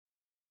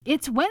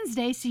It's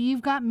Wednesday, so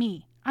you've got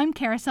me. I'm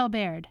Carousel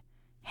Baird.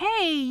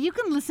 Hey, you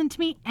can listen to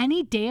me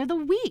any day of the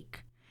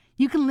week.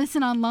 You can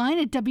listen online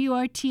at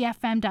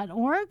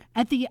WORTFM.org,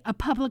 at the A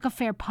Public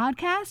Affair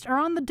podcast, or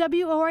on the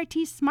WORT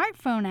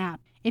smartphone app.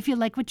 If you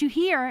like what you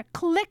hear,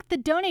 click the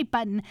donate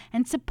button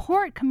and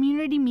support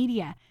community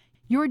media.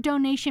 Your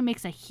donation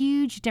makes a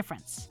huge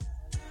difference.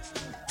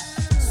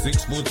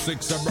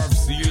 6'6" above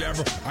sea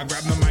level. I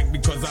grab the mic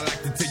because I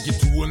like to take you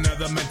to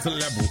another mental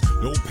level.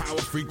 Low power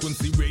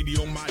frequency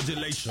radio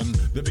modulation.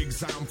 The big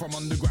sound from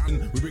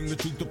underground. We bring the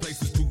truth to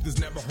places truth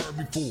is never heard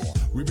before.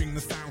 We bring the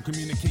sound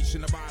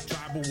communication of our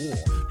tribal war.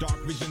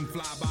 Dark vision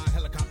fly by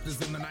helicopters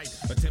in the night.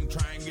 Attempt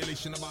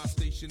triangulation of our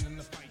station in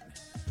the fight.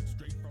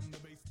 Straight from the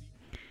base.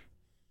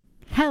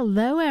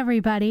 Hello,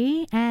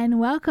 everybody, and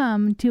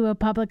welcome to A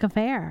Public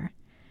Affair.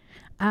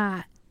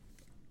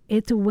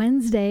 It's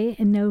Wednesday,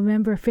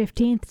 November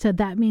 15th, so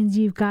that means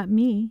you've got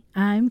me.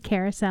 I'm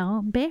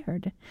Carousel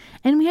Baird.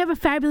 And we have a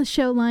fabulous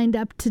show lined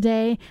up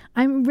today.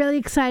 I'm really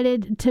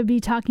excited to be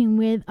talking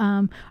with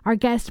our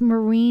guest,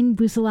 Maureen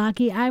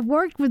Busalaki. I've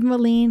worked with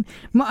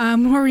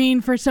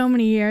Maureen for so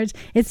many years.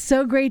 It's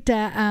so great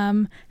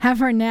to have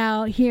her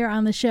now here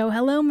on the show.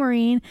 Hello,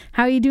 Maureen.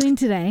 How are you doing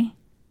today?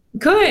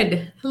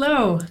 Good.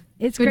 Hello.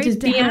 It's great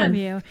to have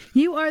you.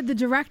 You are the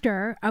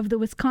director of the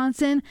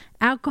Wisconsin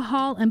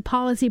Alcohol and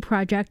Policy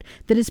Project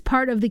that is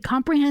part of the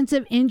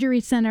Comprehensive Injury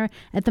Center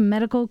at the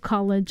Medical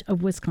College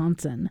of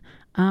Wisconsin.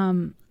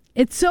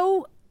 It's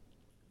so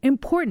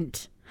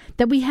important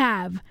that we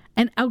have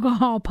an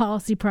alcohol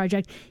policy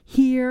project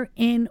here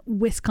in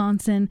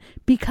Wisconsin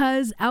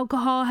because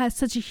alcohol has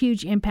such a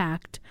huge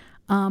impact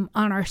on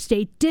our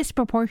state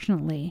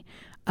disproportionately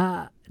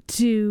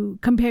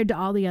compared to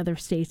all the other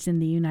states in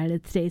the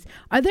United States.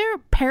 Are there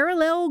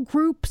parallel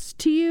groups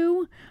to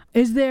you?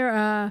 Is there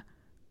a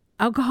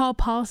alcohol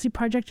policy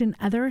project in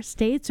other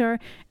states, or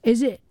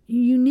is it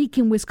unique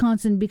in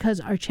Wisconsin because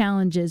our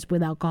challenges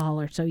with alcohol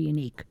are so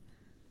unique?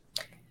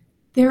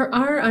 There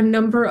are a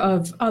number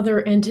of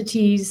other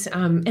entities,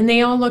 and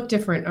they all look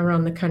different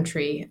around the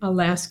country.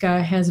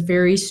 Alaska has a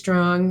very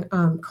strong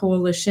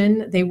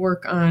coalition. They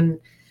work on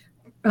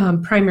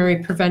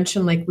primary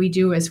prevention like we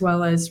do, as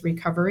well as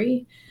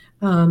recovery.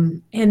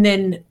 And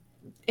then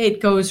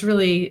it goes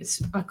really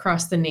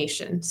across the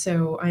nation.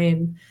 So I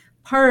am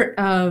part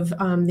of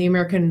the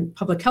American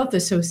Public Health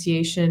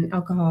Association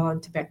Alcohol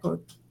and Tobacco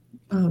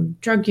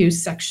Drug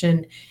Use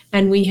section,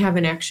 and we have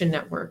an action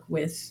network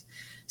with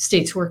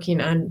states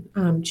working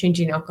on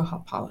changing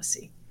alcohol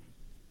policy.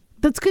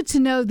 That's good to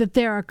know that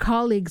there are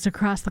colleagues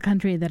across the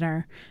country that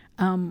are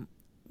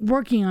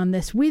working on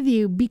this with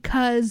you,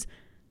 because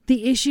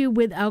the issue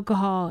with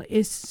alcohol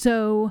is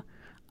so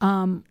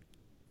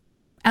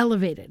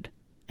elevated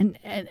and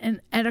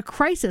at a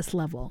crisis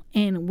level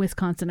in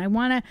Wisconsin. I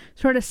want to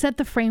sort of set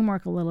the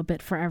framework a little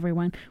bit for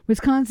everyone.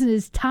 Wisconsin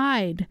is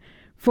tied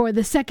for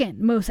the second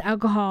most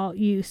alcohol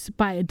use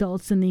by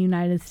adults in the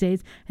United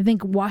States. I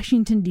think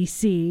Washington,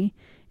 D.C.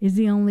 is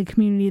the only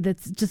community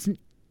that's just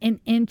an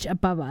inch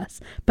above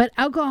us. But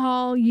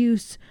alcohol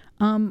use,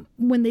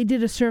 when they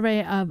did a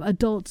survey of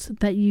adults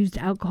that used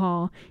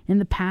alcohol in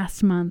the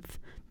past month,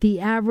 the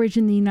average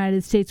in the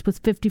United States was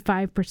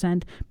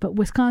 55%, but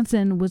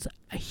Wisconsin was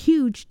a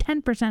huge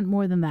 10%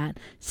 more than that,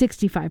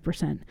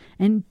 65%.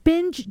 And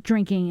binge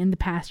drinking in the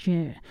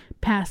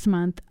past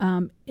month,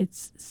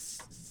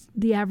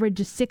 the average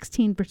is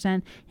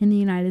 16% in the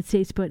United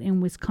States, but in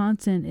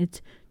Wisconsin,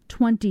 it's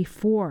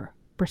 24%.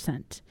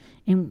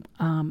 And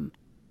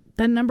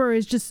that number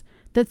is just,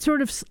 that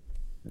sort of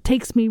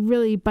takes me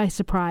really by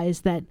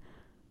surprise that,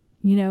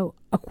 you know,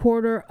 a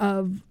quarter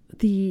of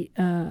the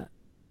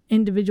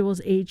individuals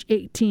age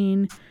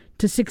 18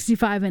 to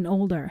 65 and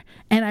older.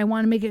 And I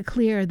want to make it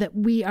clear that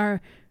we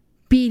are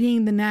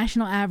beating the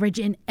national average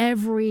in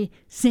every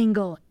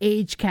single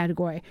age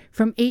category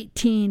from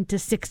 18 to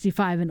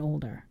 65 and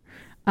older.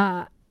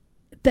 That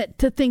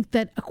to think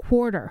that a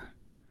quarter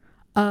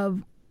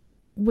of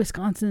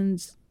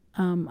Wisconsin's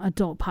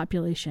adult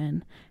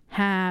population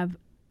have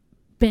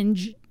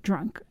binge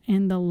drunk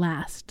in the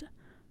last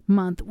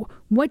month.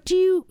 What do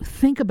you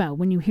think about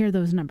when you hear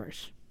those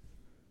numbers?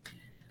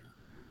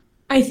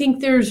 I think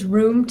there's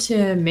room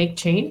to make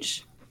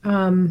change.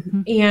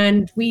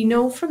 And we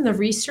know from the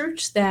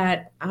research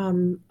that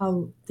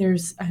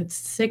there's a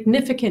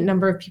significant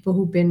number of people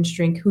who binge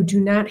drink who do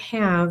not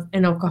have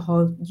an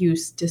alcohol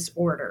use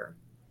disorder.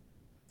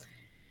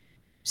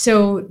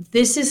 So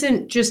this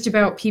isn't just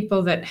about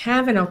people that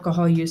have an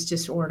alcohol use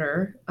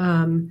disorder.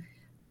 And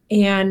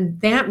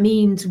that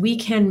means we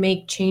can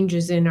make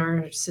changes in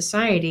our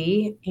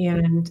society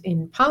and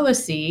in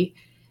policy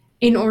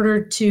in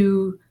order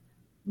to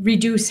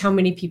reduce how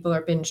many people are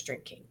binge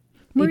drinking,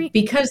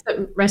 because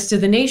the rest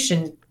of the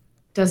nation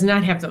does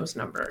not have those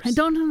numbers. I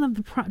doesn't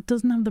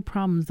have the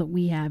problems that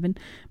we have. And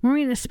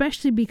Maureen,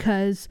 especially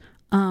because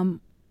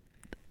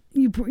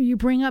you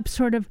bring up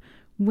sort of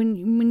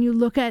when you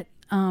look at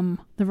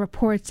the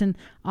reports and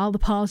all the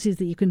policies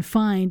that you can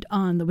find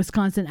on the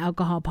Wisconsin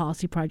Alcohol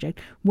Policy Project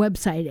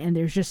website, and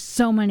there's just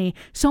so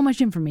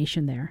much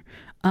information there.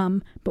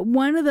 But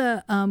one of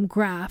the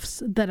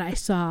graphs that I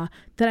saw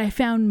that I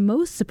found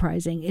most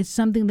surprising is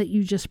something that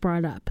you just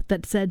brought up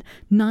that said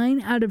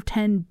 9 out of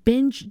 10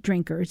 binge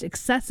drinkers,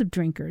 excessive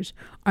drinkers,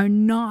 are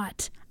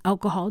not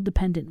alcohol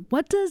dependent.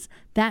 What does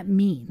that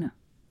mean?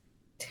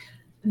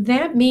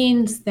 That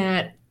means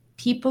that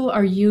people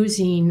are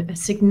using a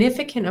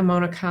significant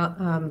amount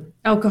of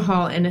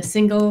alcohol in a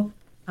single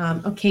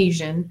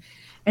occasion,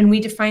 and we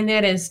define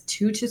that as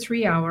 2 to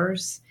 3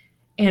 hours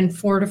and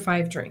 4 to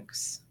 5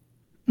 drinks.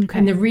 Okay.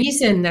 And the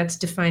reason that's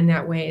defined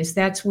that way is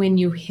that's when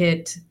you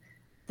hit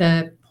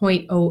the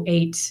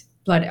 0.08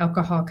 blood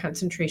alcohol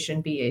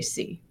concentration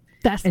BAC.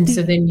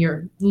 So then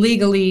you're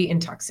legally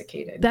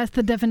intoxicated. That's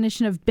the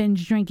definition of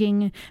binge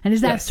drinking. And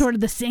is that Yes. sort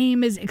of the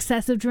same as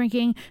excessive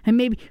drinking? And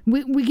maybe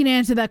we can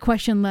answer that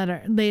question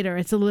later.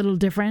 It's a little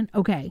different.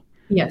 Okay.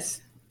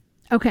 Yes.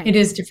 Okay. It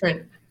is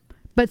different.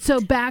 But so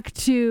back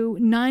to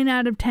 9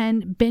 out of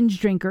 10 binge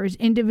drinkers,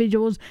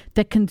 individuals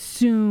that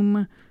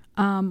consume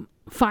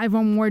 5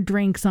 or more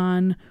drinks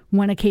on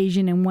one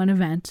occasion in one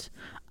event.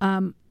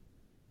 9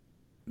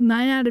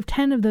 out of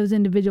 10 of those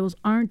individuals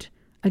aren't,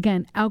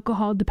 again,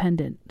 alcohol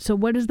dependent. So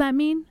what does that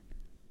mean?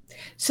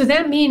 So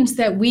that means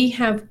that we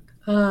have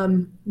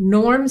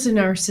norms in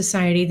our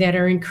society that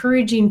are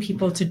encouraging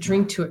people to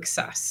drink to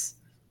excess.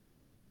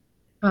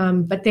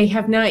 But they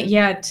have not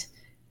yet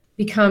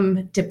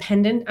become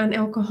dependent on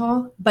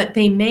alcohol, but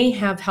they may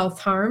have health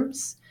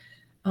harms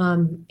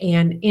and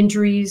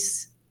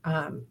injuries.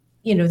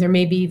 There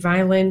may be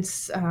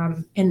violence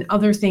and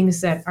other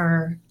things that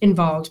are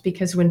involved,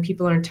 because when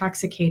people are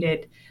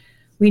intoxicated,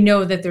 we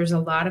know that there's a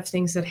lot of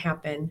things that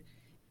happen,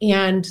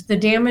 and the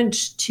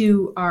damage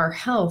to our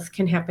health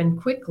can happen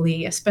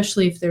quickly,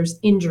 especially if there's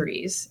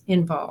injuries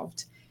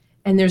involved.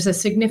 And there's a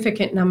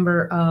significant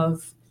number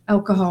of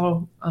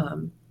alcohol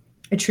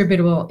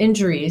attributable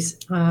injuries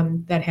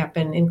that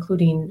happen,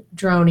 including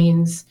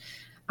drownings,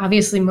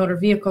 obviously motor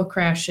vehicle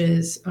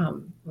crashes,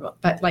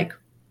 but like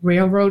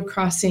railroad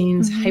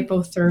crossings,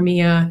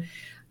 hypothermia,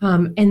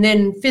 and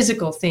then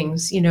physical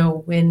things,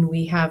 when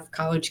we have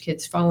college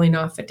kids falling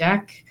off a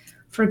deck,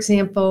 for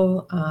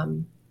example,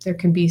 there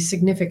can be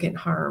significant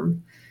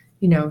harm,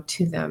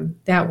 to them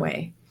that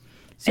way.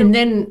 So, and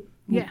then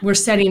we're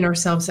setting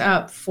ourselves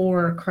up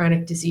for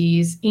chronic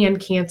disease and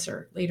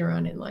cancer later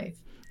on in life.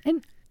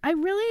 And I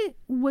really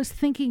was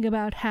thinking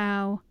about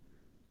how,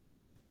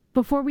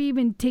 before we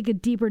even take a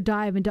deeper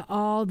dive into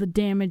all the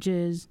damage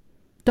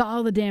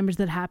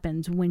that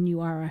happens when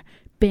you are a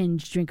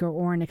binge drinker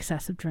or an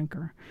excessive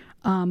drinker,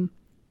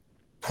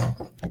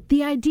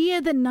 the idea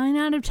that 9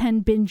 out of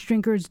 10 binge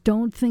drinkers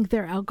don't think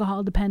they're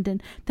alcohol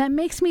dependent, that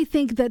makes me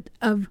think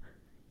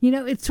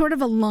it's sort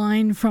of a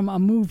line from a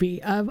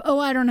movie of, oh,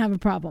 I don't have a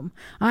problem.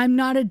 I'm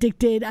not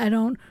addicted. I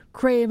don't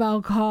crave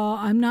alcohol.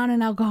 I'm not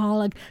an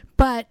alcoholic.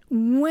 But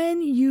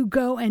when you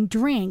go and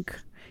drink,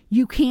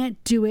 you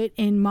can't do it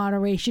in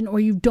moderation,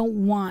 or you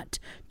don't want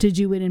to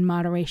do it in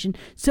moderation.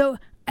 So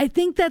I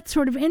think that's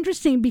sort of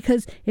interesting,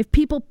 because if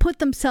people put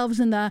themselves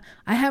in I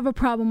have a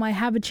problem, I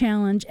have a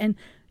challenge, and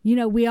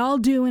we all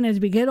do, and as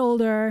we get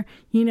older,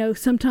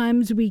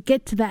 sometimes we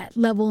get to that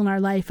level in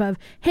our life of,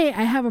 hey,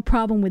 I have a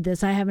problem with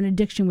this, I have an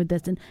addiction with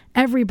this, and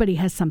everybody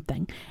has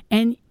something.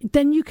 And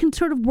then you can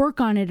sort of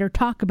work on it or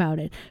talk about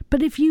it.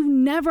 But if you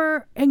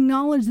never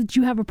acknowledge that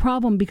you have a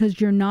problem because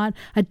you're not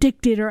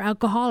addicted or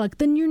alcoholic,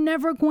 then you're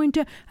never going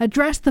to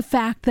address the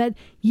fact that,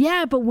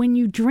 but when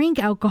you drink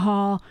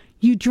alcohol,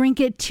 you drink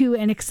it to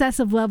an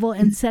excessive level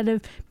instead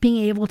of being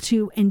able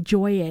to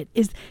enjoy it.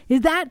 Is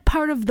that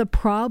part of the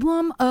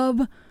problem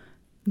of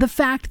the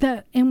fact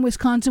that in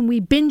Wisconsin we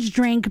binge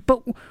drink,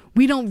 but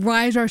we don't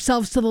rise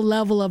ourselves to the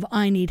level of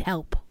I need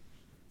help?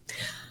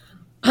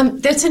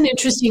 That's an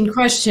interesting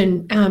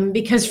question,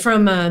 because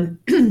from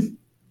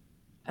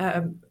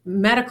a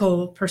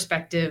medical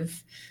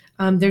perspective,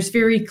 there's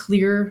very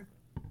clear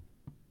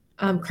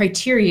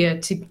criteria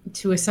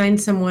to assign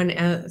someone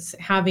as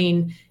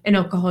having an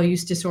alcohol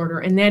use disorder,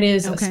 and that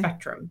is a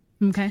spectrum.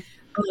 Okay.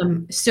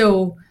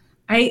 So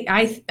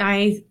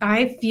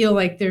I feel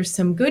like there's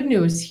some good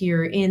news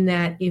here in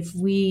that if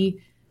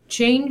we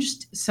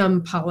changed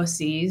some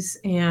policies,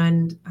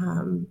 and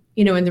and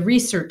the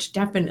research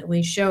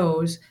definitely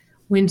shows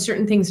when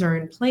certain things are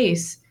in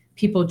place,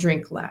 people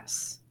drink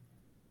less.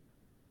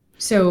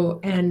 So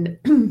and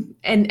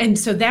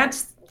so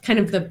that's kind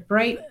of the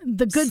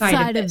good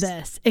side of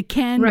this. It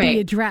can be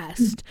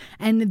addressed,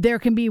 and there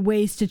can be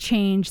ways to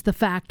change the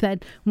fact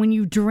that when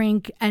you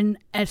drink at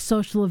a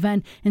social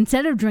event,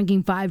 instead of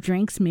drinking 5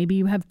 drinks, maybe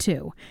you have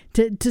 2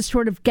 to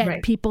sort of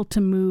get people to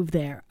move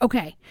there.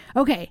 Okay.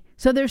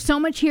 So there's so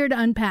much here to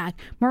unpack.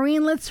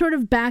 Maureen, let's sort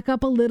of back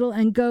up a little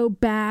and go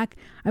back.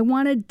 I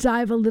want to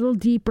dive a little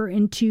deeper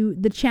into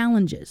the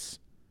challenges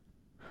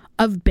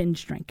of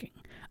binge drinking.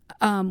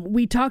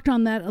 We talked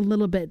on that a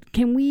little bit.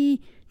 Can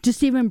we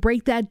just even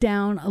break that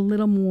down a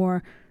little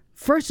more?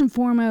 First and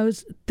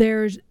foremost,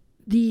 there's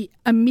the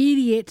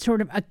immediate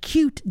sort of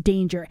acute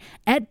danger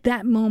at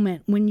that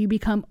moment when you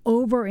become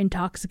over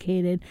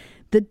intoxicated,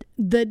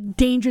 the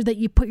danger that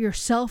you put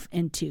yourself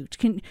into.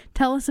 Can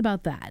tell us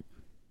about that?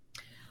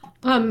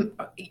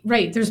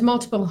 Right. There's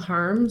multiple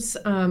harms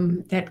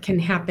that can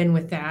happen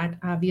with that.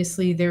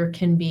 Obviously, there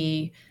can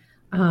be,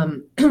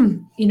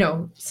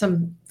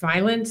 some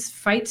violence,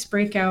 fights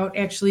break out.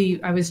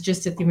 Actually, I was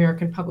just at the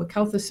American Public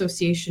Health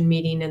Association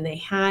meeting, and they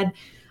had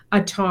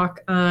a talk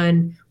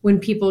on when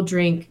people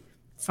drink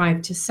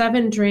 5 to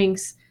 7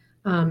 drinks,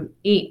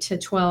 8 to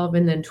 12,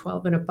 and then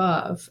 12 and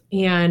above.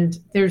 And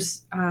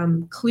there's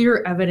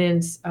clear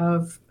evidence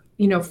of,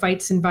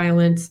 fights and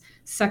violence,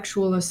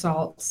 sexual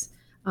assaults,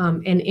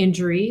 and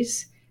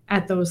injuries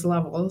at those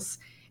levels.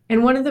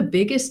 And one of the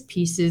biggest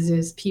pieces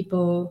is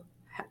people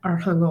are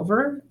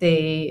hungover.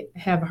 They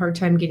have a hard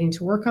time getting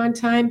to work on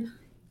time.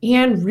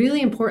 And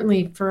really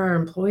importantly for our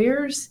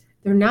employers,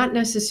 they're not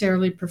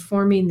necessarily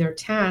performing their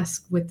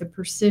task with the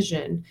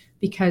precision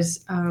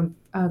because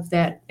of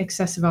that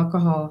excessive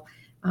alcohol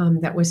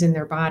that was in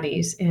their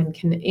bodies, and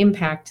can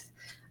impact,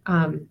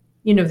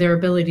 their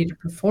ability to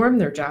perform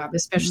their job,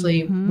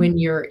 especially when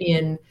you're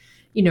in,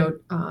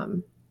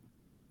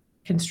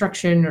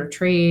 construction or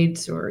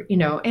trades, or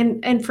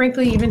and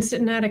frankly even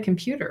sitting at a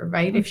computer,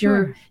 right? If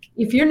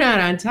you're not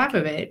on top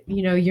of it,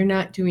 you're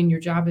not doing your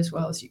job as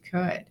well as you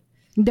could.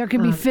 There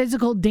can be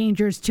physical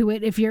dangers to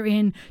it if you're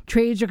in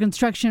trades or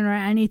construction or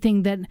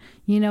anything that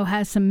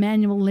has some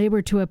manual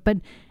labor to it, but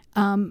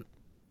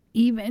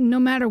even no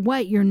matter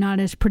what, you're not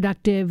as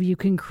productive. You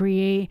can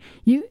create,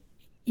 you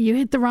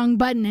hit the wrong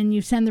button and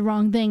you send the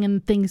wrong thing,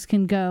 and things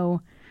can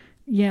go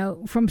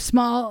from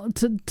small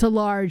to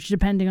large,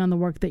 depending on the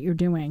work that you're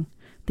doing,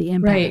 the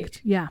impact.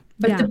 Right. Yeah.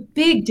 But the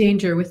big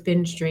danger with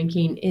binge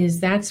drinking is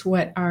that's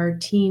what our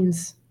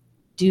teens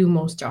do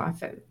most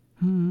often.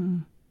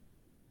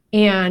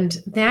 And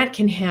that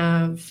can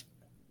have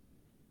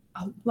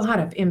a lot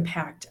of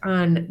impact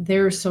on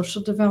their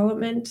social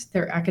development,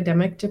 their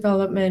academic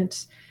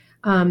development,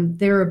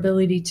 their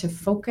ability to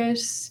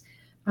focus,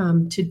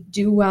 to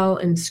do well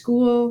in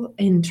school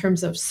in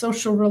terms of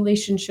social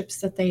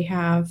relationships that they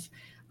have.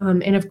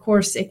 And of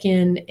course,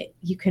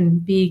 you can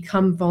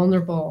become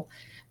vulnerable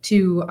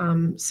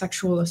to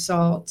sexual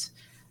assault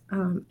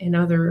and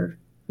other,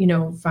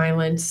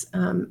 violence.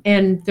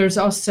 And there's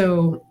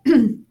also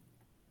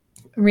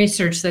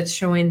research that's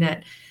showing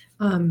that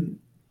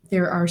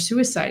there are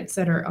suicides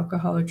that are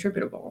alcohol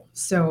attributable.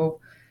 So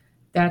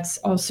that's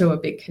also a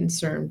big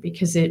concern,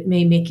 because it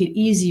may make it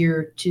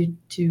easier to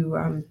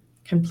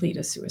complete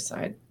a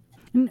suicide.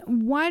 And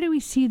why do we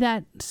see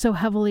that so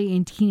heavily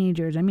in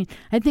teenagers? I mean,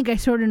 I think I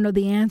sort of know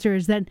the answer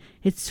is that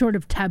it's sort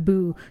of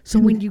taboo. So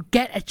when you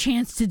get a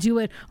chance to do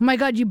it, oh my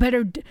God, you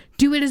better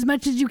do it as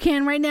much as you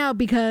can right now,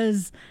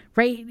 because,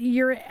 right,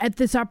 you're at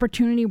this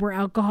opportunity where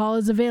alcohol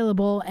is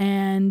available,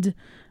 and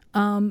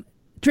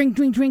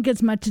drink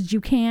as much as you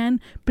can.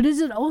 But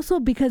is it also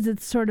because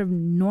it's sort of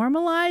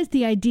normalized?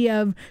 The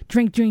idea of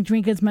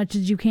drink as much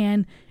as you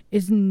can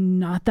is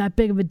not that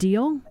big of a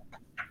deal?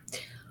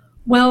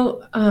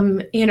 Well,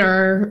 in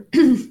our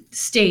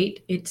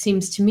state, it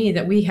seems to me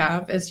that we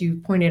have, as you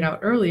pointed out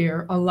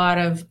earlier, a lot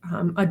of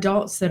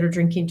adults that are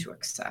drinking to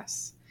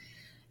excess.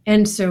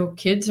 And so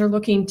kids are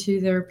looking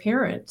to their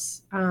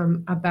parents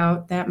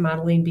about that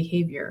modeling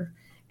behavior.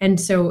 And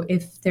so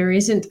if there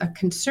isn't a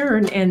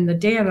concern, and the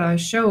data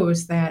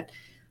shows that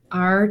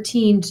our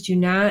teens do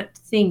not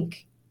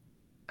think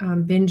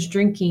binge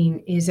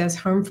drinking is as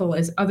harmful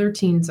as other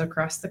teens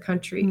across the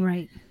country,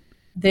 right,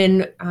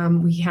 then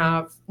we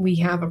have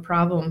a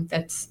problem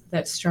that's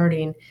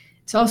starting.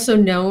 It's also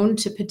known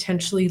to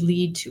potentially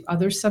lead to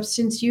other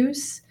substance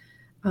use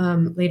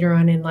later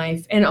on in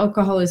life. And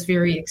alcohol is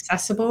very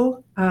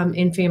accessible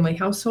in family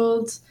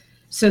households,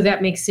 so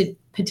that makes it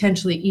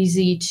potentially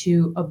easy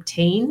to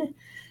obtain.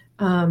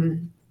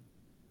 And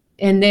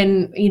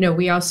then,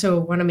 we also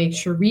want to make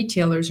sure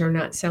retailers are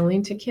not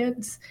selling to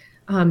kids,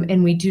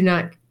 and we do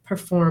not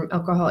perform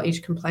alcohol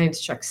age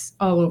compliance checks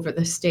all over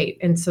the state.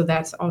 And so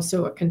that's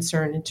also a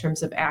concern in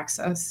terms of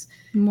access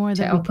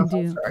to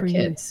alcohol for our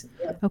kids.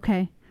 Yep.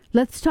 Okay.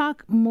 Let's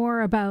talk more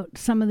about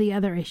some of the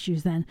other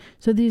issues then.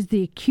 So there's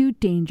the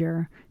acute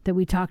danger that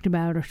we talked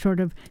about, or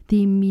sort of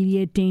the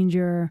immediate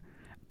danger,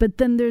 but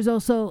then there's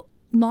also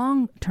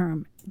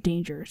long-term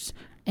dangers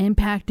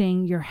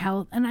impacting your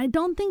health. And I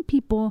don't think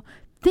people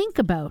think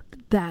about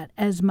that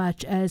as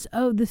much as,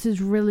 oh, this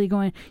is really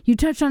going. You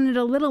touched on it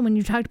a little when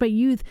you talked about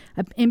youth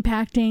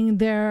impacting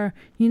their,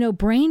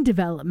 brain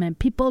development.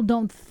 People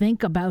don't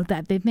think about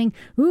that. They think,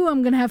 ooh,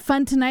 I'm going to have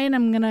fun tonight and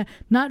I'm going to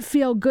not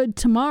feel good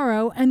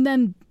tomorrow. And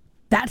then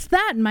that's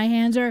that. My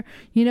hands are,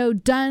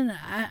 done.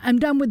 I'm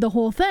done with the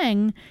whole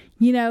thing,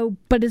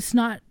 but it's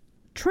not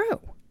true.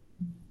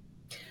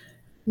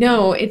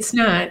 No, it's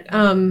not.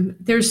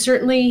 There's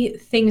certainly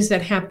things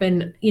that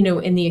happen,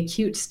 in the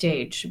acute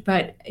stage,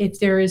 but if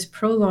there is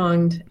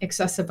prolonged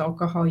excessive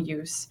alcohol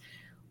use,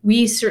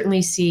 we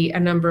certainly see a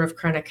number of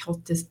chronic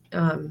health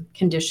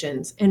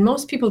conditions. And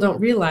most people don't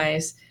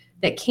realize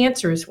that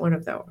cancer is one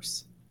of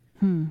those.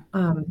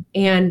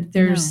 And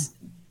there's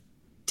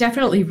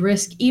definitely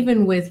risk,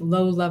 even with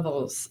low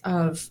levels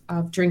of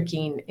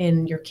drinking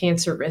in your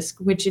cancer risk,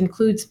 which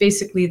includes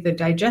basically the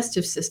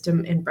digestive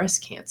system and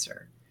breast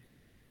cancer.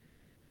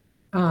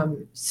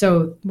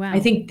 So I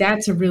think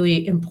that's a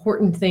really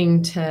important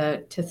thing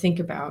to think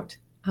about.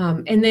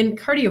 And then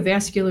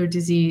cardiovascular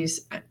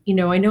disease, I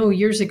know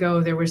years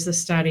ago there was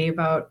this study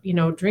about,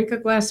 drink a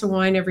glass of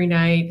wine every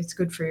night, it's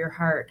good for your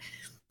heart.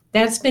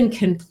 That's been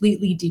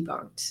completely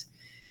debunked.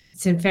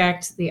 It's in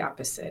fact the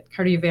opposite.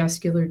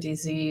 Cardiovascular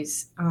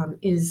disease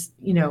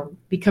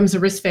becomes a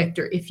risk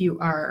factor if you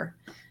are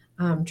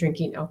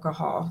drinking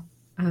alcohol,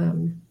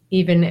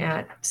 even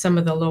at some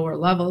of the lower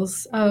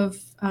levels of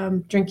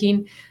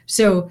drinking.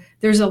 So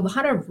there's a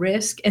lot of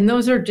risk, and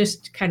those are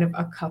just kind of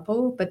a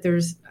couple, but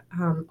there's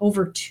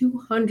over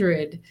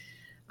 200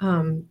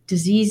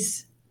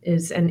 diseases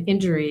and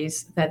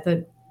injuries that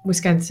the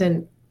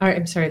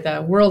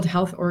World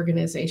Health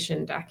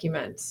Organization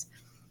documents.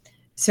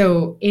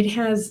 So it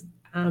has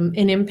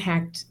an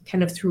impact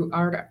kind of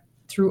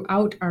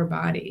throughout our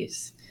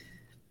bodies.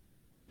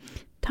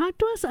 Talk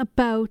to us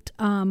about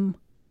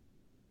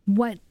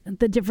what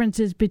the difference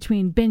is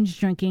between binge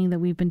drinking that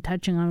we've been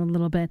touching on a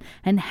little bit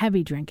and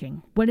heavy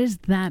drinking. What does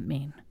that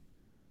mean?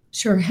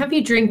 Sure.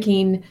 Heavy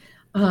drinking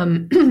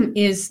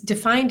is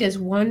defined as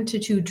 1 to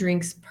 2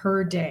 drinks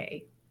per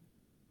day.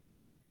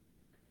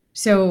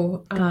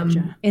 So,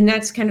 Gotcha. And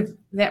that's kind of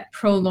that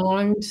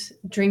prolonged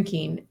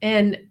drinking.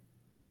 And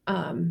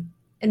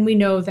we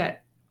know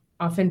that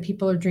often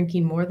people are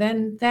drinking more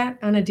than that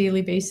on a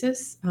daily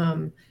basis.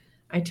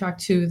 I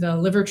talked to the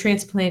liver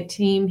transplant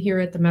team here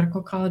at the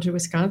Medical College of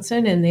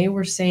Wisconsin, and they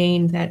were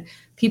saying that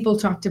people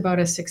talked about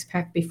a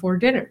 6-pack before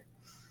dinner.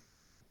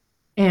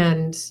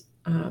 And,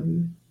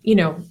 and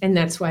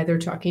that's why they're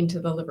talking to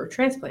the liver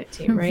transplant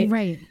team, right?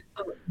 Right.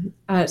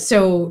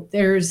 So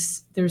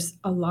there's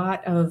a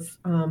lot of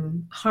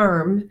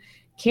harm.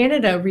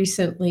 Canada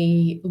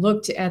recently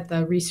looked at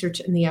the research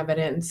and the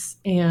evidence,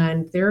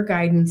 and their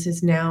guidance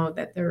is now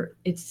that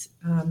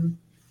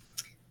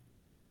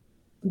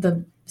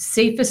the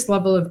safest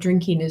level of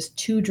drinking is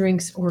 2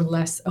 drinks or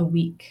less a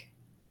week.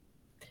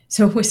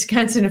 So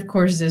Wisconsin, of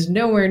course, is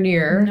nowhere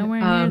near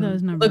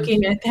those numbers.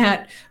 Looking at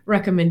that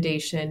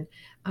recommendation.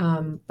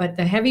 But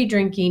the heavy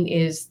drinking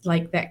is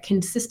like that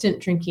consistent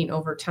drinking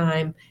over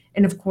time.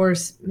 And of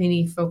course,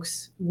 many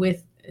folks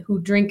who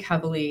drink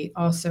heavily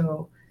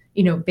also,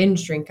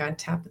 binge drink on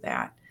top of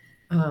that.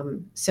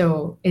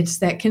 So it's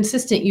that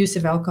consistent use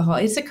of alcohol.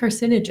 It's a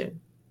carcinogen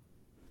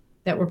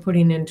that we're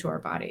putting into our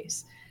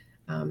bodies.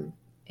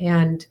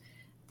 And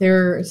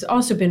there's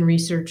also been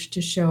research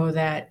to show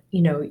that,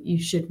 you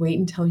should wait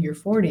until you're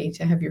 40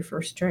 to have your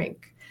first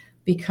drink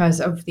because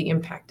of the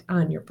impact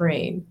on your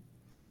brain.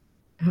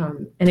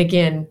 And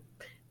again,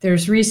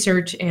 there's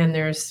research and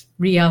there's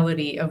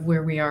reality of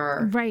where we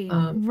are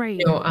on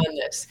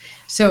this.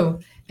 So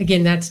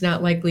again, that's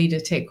not likely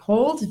to take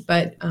hold,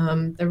 but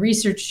the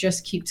research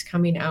just keeps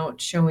coming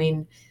out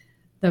showing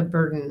the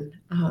burden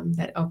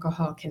that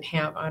alcohol can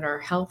have on our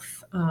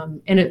health.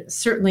 And it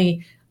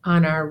certainly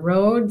on our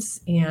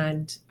roads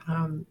and,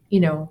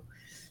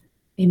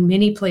 in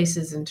many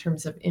places in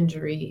terms of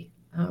injury,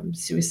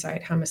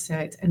 suicide,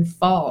 homicides, and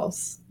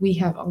falls. We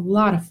have a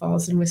lot of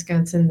falls in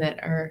Wisconsin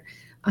that are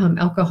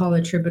alcohol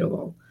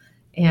attributable,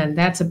 and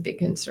that's a big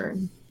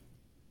concern.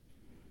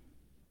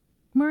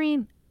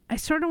 Maureen, I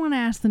sort of want to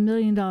ask the $1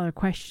 million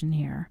question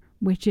here,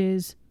 which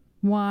is,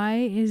 why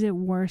is it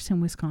worse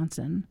in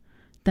Wisconsin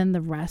than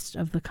the rest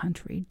of the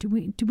country? Do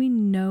we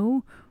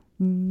know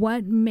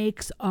what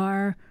makes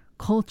our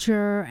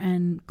culture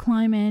and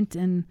climate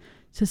and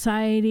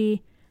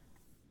society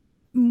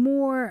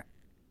more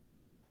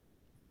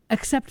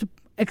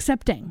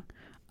accepting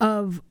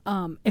of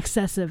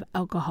excessive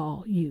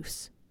alcohol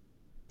use?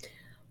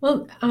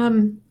 Well,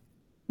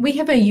 we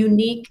have a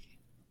unique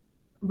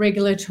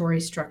regulatory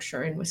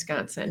structure in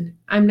Wisconsin.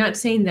 I'm not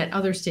saying that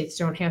other states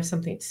don't have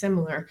something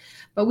similar,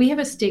 but we have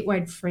a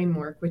statewide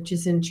framework, which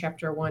is in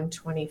Chapter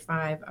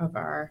 125 of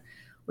our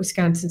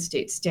Wisconsin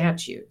state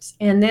statutes.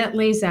 And that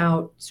lays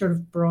out sort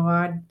of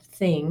broad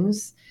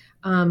things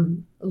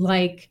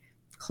like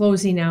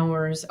closing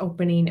hours,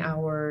 opening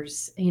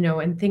hours,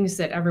 and things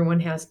that everyone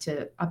has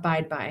to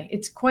abide by.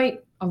 It's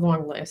quite a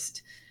long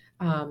list.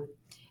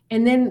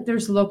 And then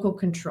there's local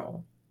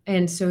control.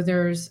 And so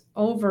there's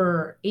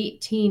over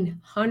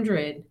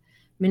 1,800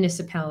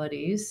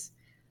 municipalities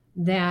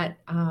that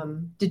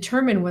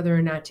determine whether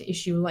or not to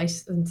issue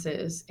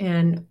licenses,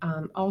 and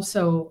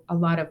also a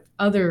lot of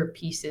other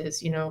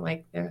pieces,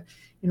 like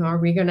are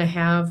we going to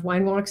have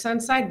wine walks on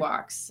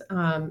sidewalks,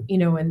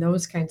 and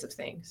those kinds of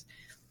things.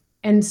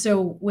 And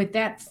so with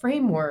that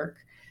framework,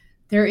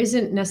 there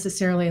isn't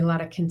necessarily a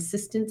lot of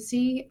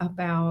consistency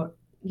about,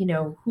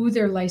 who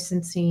they're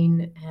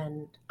licensing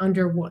and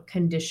under what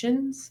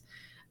conditions,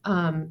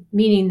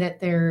 meaning that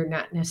they're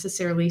not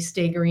necessarily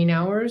staggering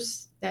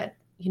hours that,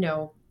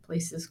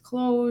 places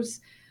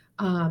close.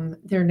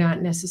 They're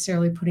not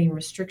necessarily putting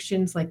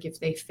restrictions, like if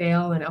they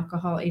fail an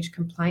alcohol age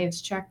compliance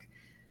check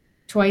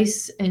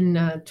twice in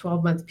a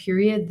 12-month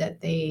period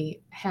that they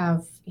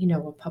have,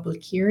 a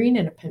public hearing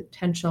and a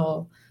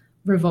potential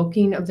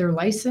revoking of their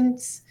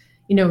license.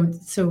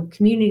 So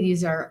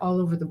communities are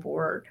all over the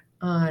board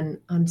on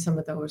some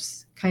of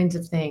those kinds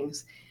of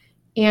things.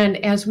 And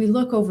as we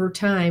look over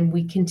time,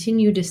 we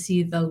continue to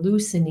see the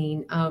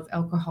loosening of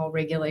alcohol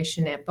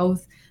regulation at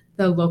both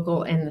the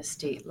local and the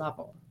state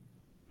level.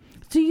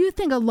 Do you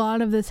think a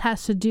lot of this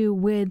has to do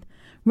with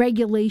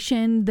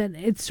regulation, that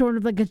it's sort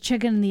of like a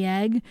chicken and the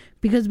egg?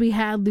 Because we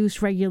had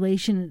loose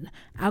regulation,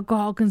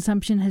 alcohol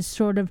consumption has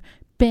sort of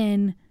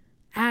been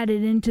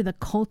added into the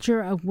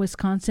culture of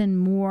Wisconsin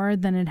more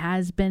than it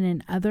has been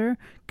in other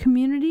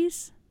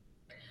communities?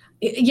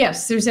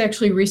 Yes, there's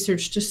actually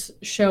research to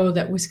show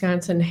that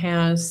Wisconsin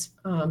has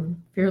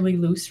fairly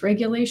loose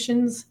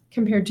regulations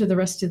compared to the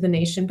rest of the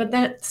nation, but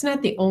that's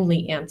not the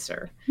only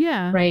answer.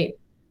 Yeah. Right.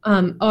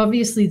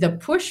 Obviously, the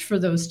push for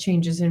those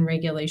changes in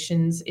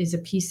regulations is a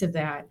piece of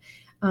that.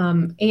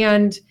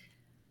 And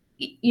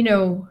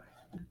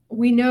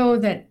we know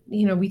that,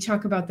 we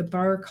talk about the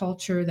bar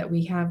culture, that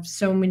we have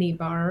so many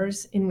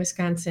bars in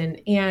Wisconsin,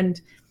 and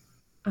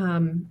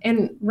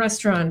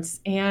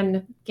restaurants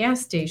and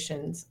gas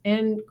stations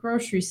and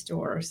grocery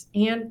stores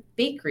and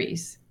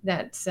bakeries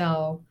that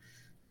sell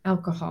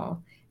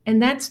alcohol. And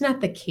that's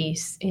not the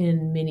case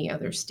in many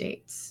other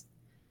states,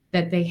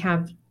 that they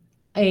have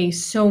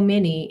so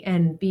many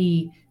and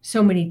B,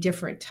 so many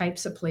different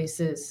types of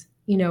places.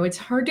 It's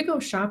hard to go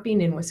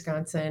shopping in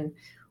Wisconsin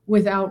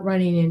without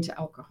running into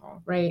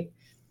alcohol, right?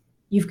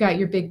 You've got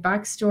your big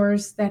box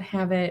stores that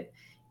have it.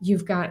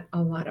 You've got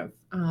a lot of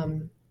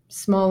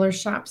smaller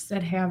shops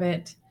that have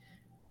it,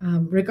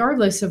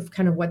 regardless of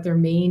kind of what their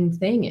main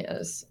thing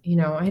is.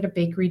 I had a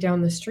bakery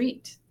down the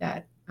street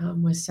that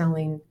was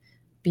selling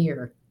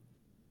beer.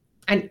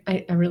 And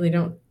I really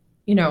don't,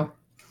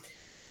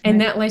 and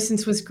that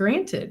license was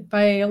granted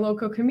by a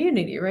local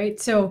community, right?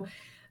 So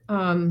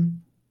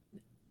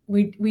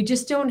we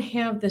just don't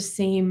have the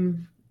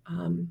same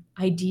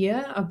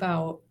idea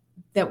about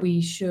that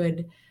we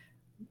should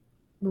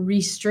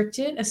restrict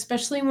it,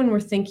 especially when we're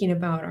thinking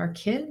about our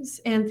kids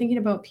and thinking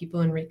about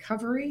people in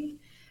recovery,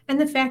 and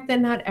the fact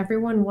that not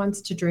everyone wants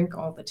to drink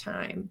all the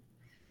time.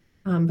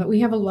 But we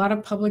have a lot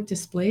of public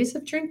displays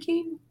of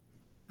drinking.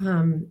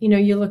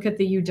 You look at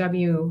the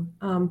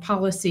UW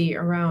policy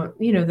around,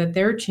 that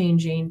they're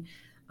changing,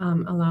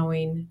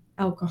 allowing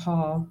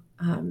alcohol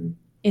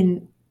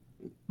in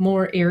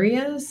more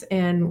areas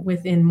and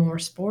within more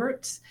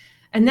sports.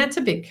 And that's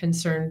a big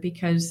concern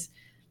because,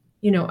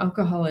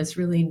 alcohol is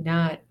really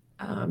not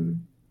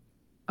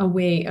a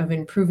way of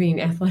improving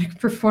athletic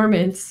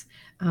performance.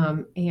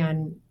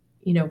 And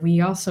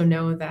we also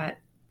know that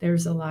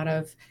there's a lot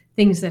of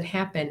things that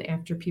happen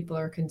after people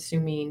are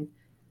consuming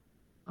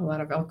a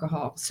lot of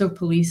alcohol. So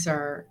police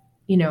are,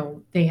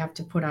 they have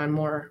to put on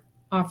more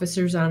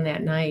officers on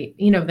that night,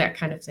 that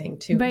kind of thing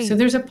too. Right. So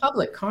there's a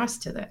public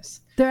cost to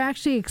this. They're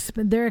actually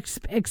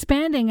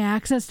expanding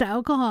access to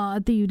alcohol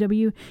at the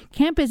UW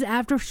campus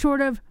after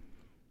sort of,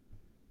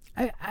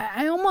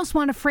 I almost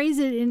want to phrase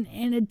it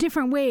in a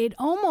different way. It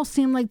almost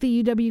seemed like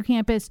the UW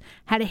campus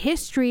had a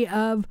history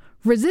of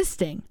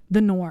resisting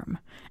the norm.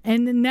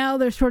 And now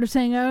they're sort of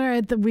saying, all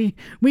right, we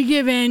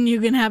give in,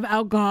 you can have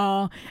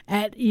alcohol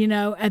at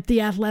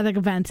the athletic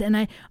events. And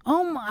I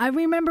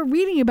remember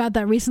reading about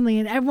that recently,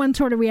 and everyone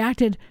sort of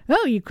reacted,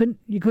 oh, you couldn't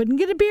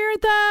get a beer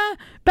at the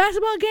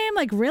basketball game?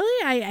 Like,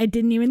 really? I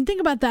didn't even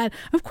think about that.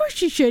 Of course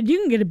you should. You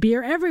can get a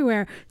beer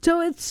everywhere. So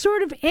it's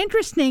sort of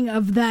interesting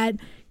of that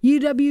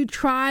UW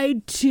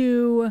tried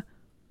to,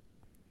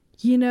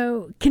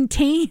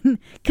 contain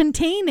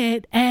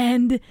it,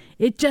 and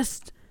it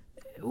just,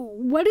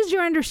 what is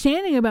your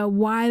understanding about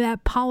why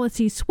that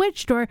policy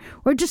switched, or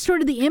just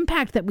sort of the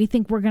impact that we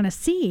think we're going to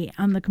see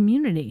on the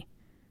community?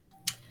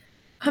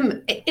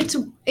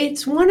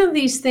 It's one of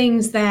these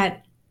things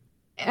that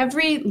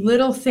every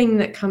little thing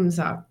that comes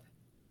up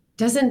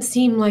doesn't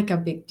seem like a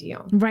big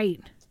deal.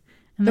 Right.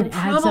 And the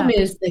problem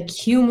is the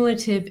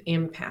cumulative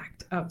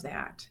impact of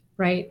that.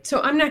 Right. So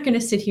I'm not going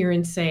to sit here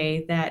and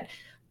say that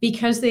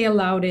because they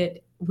allowed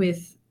it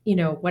with,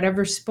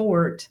 whatever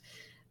sport,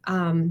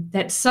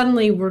 that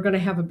suddenly we're going to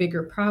have a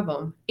bigger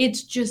problem.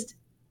 It's just,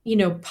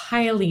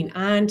 piling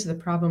on to the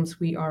problems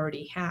we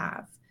already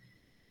have.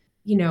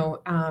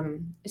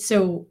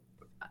 So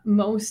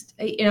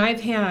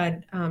I've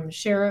had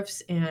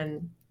sheriffs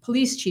and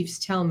police chiefs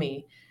tell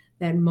me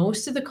that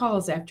most of the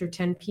calls after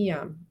 10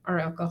 p.m. are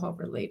alcohol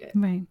related.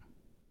 Right.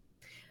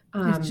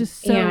 It's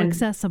just so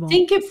accessible.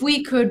 Think if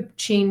we could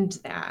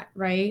change that,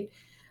 right?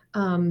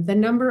 The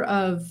number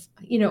of,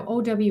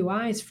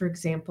 OWIs, for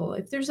example,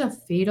 if there's a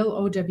fatal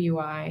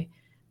OWI,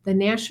 the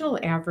national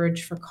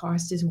average for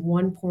cost is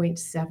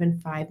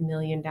 $1.75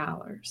 million.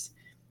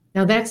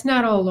 Now, that's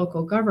not all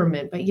local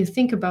government, but you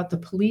think about the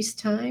police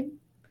time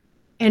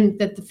and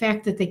that the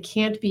fact that they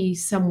can't be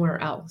somewhere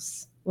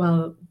else.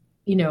 Well,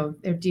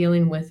 they're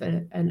dealing with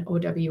an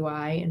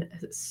OWI, and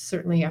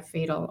certainly a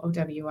fatal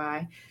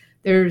OWI.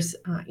 There's,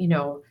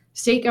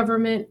 state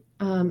government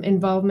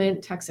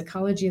involvement,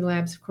 toxicology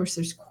labs. Of course,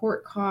 there's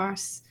court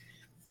costs.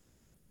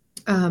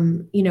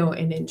 and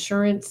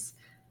insurance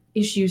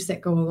issues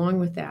that go along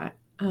with that.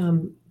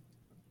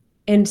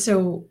 And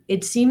so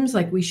it seems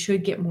like we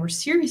should get more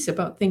serious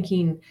about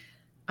thinking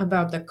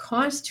about the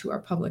cost to our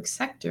public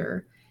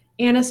sector.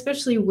 And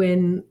especially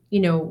when,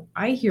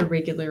 I hear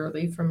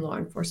regularly from law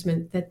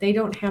enforcement that they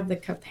don't have the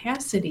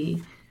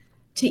capacity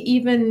to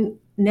even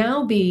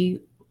now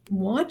be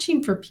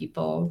watching for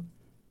people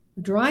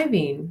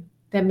driving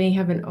that may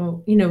have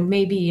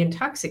may be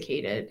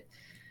intoxicated,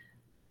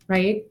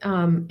 right?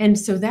 And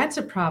so that's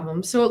a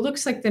problem. So it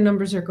looks like the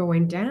numbers are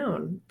going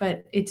down,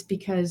 but it's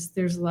because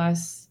there's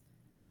less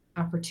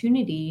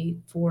opportunity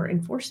for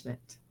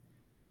enforcement.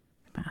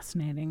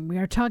 Fascinating. We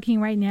are talking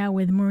right now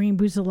with Maureen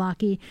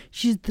Buzalaki.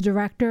 She's the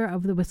director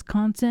of the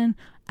Wisconsin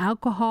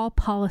Alcohol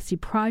Policy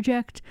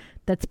Project.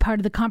 That's part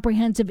of the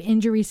Comprehensive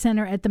Injury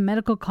Center at the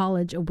Medical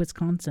College of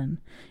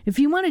Wisconsin. If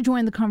you want to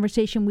join the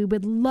conversation, we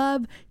would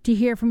love to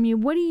hear from you.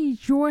 What are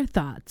your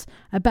thoughts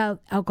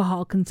about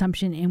alcohol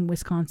consumption in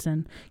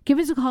Wisconsin? Give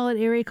us a call at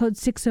area code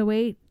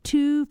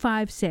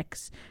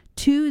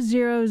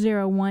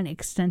 608-256-2001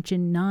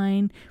 extension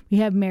 9. We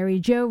have Mary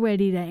Jo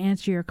ready to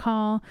answer your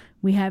call.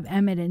 We have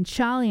Emmett and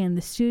Shali in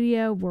the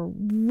studio. We're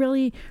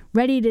really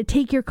ready to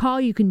take your call.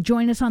 You can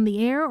join us on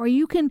the air, or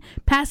you can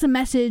pass a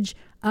message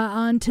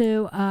on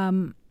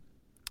to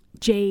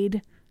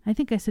Jade. I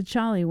think I said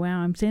Shali. Wow,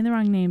 I'm saying the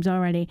wrong names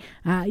already.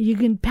 You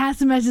can pass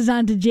the message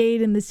on to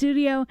Jade in the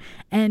studio,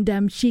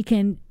 and she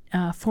can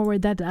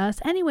forward that to us.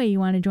 Any way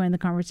you want to join the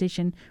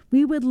conversation,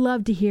 we would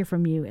love to hear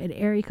from you at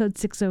area code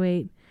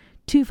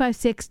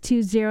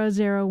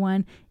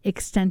 608-256-2001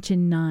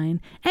 extension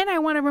 9. And I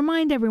want to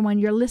remind everyone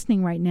you're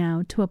listening right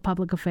now to A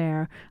Public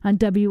Affair on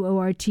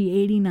WORT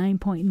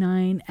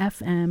 89.9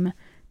 FM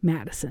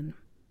Madison.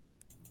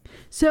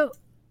 So,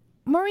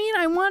 Maureen,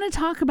 I want to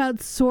talk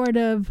about sort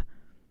of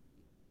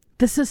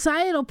the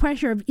societal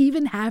pressure of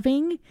even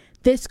having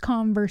this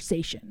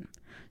conversation.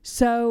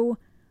 So,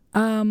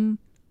 I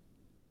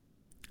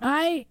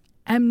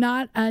am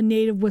not a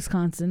native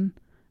Wisconsin,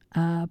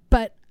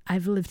 but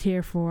I've lived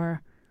here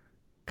for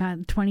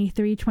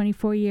 23,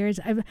 24 years.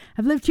 I've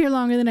lived here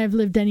longer than I've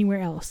lived anywhere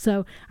else.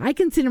 So I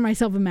consider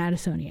myself a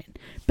Madisonian.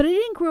 But I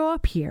didn't grow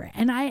up here.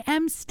 And I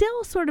am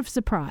still sort of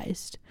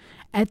surprised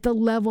at the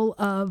level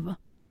of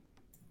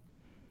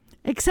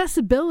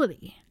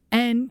accessibility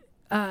and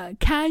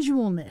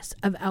casualness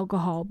of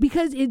alcohol,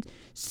 because it's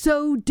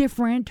so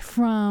different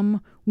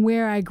from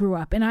where I grew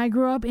up. And I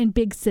grew up in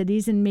big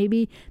cities, and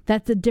maybe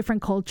that's a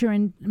different culture.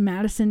 In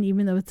Madison,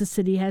 even though it's a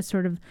city, has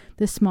sort of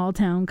this small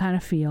town kind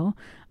of feel.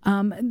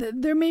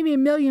 There may be a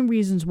million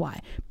reasons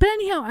why. But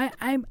anyhow,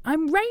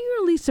 I'm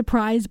regularly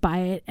surprised by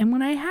it. And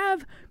when I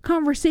have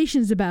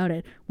conversations about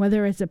it,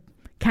 whether it's a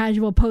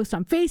casual post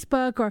on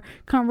Facebook or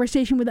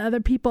conversation with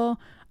other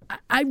people,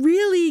 I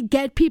really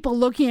get people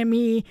looking at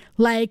me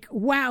like,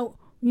 wow,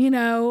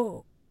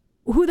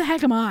 who the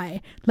heck am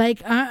I?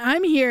 Like,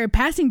 I'm here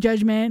passing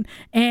judgment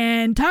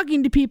and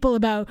talking to people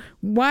about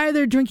why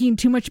they're drinking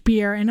too much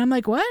beer. And I'm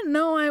like, what?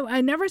 No,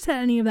 I never said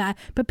any of that.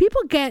 But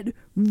people get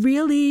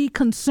really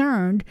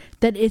concerned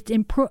that it's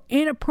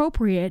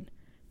inappropriate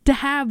to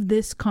have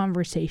this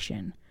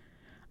conversation.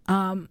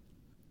 I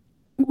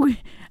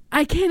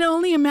can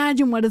only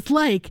imagine what it's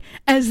like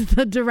as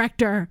the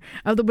director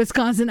of the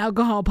Wisconsin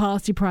Alcohol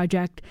Policy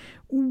Project.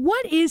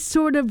 What is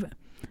sort of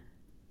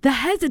the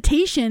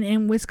hesitation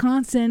in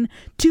Wisconsin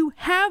to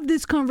have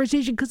this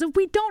conversation? Because if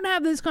we don't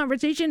have this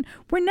conversation,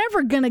 we're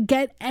never going to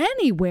get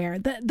anywhere.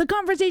 The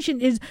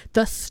conversation is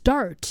the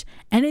start.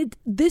 And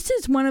this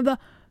is one of the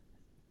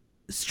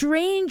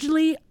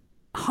strangely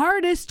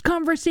hardest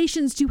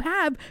conversations to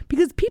have,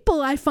 because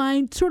people, I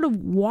find, sort of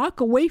walk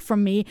away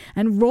from me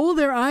and roll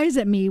their eyes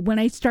at me when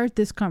I start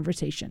this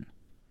conversation.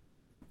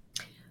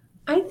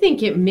 I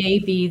think it may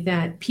be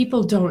that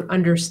people don't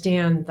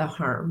understand the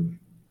harm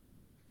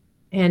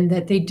and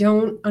that they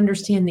don't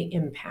understand the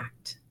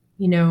impact.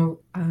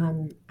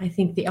 I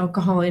think the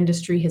alcohol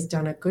industry has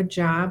done a good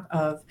job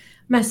of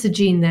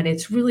messaging that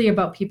it's really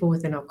about people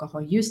with an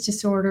alcohol use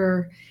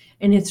disorder,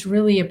 and it's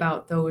really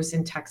about those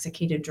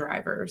intoxicated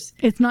drivers.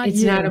 It's not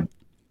you.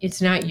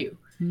 It's not you.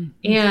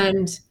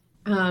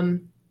 Mm-hmm.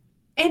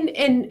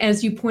 And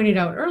as you pointed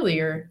out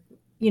earlier,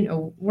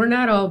 we're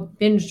not all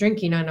binge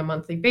drinking on a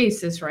monthly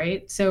basis,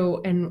 right?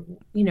 So,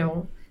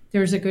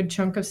 there's a good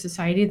chunk of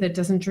society that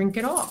doesn't drink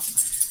at all.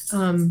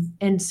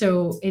 And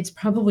so it's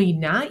probably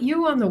not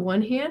you on the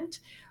one hand,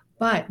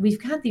 but we've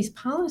got these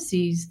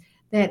policies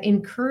that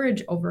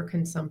encourage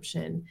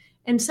overconsumption.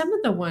 And some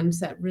of the ones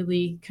that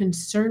really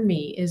concern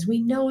me is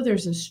we know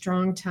there's a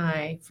strong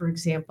tie, for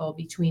example,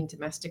 between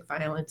domestic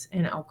violence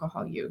and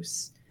alcohol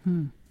use.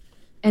 And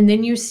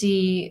then you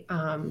see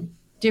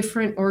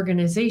different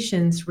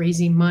organizations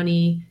raising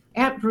money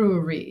at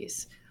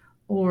breweries,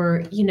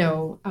 or,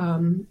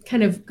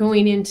 kind of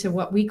going into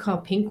what we call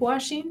pink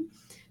washing,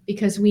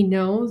 because we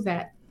know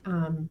that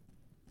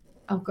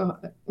alcohol,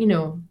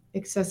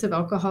 excessive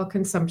alcohol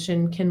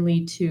consumption can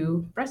lead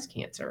to breast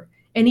cancer,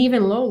 and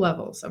even low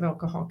levels of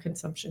alcohol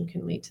consumption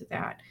can lead to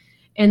that.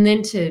 And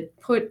then to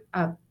put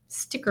a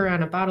sticker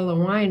on a bottle of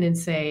wine and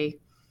say,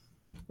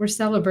 we're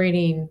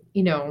celebrating,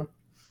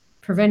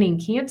 preventing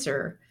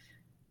cancer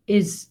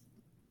is,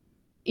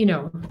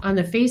 on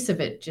the face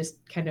of it,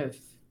 just kind of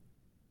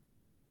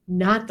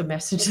not the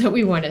message that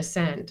we want to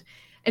send.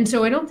 And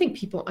so I don't think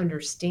people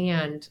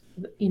understand,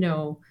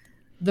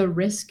 the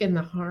risk and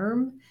the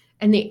harm,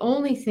 and they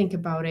only think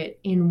about it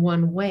in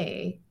one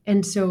way.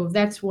 And so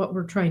that's what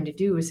we're trying to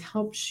do, is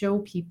help show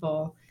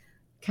people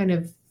kind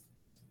of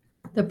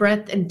the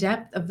breadth and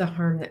depth of the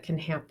harm that can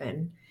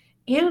happen.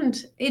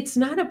 And it's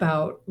not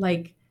about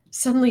like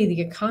suddenly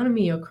the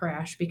economy will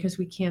crash because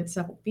we can't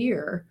sell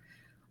beer,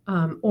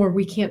 or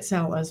we can't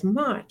sell as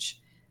much.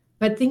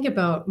 But think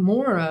about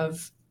more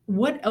of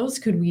what else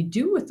could we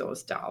do with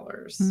those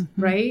dollars,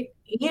 right?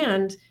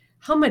 And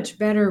how much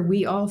better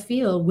we all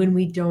feel when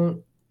we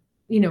don't,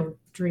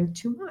 drink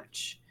too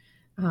much.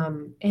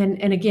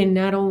 And again,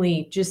 not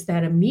only just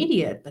that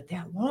immediate, but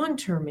that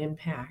long-term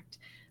impact.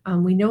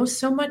 We know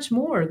so much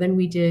more than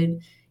we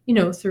did,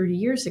 30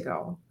 years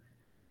ago.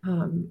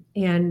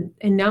 And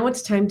now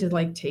it's time to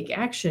like take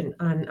action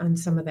on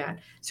some of that.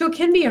 So it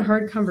can be a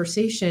hard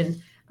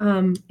conversation.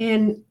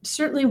 And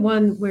certainly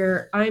one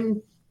where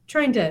I'm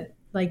trying to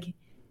like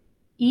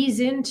ease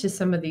into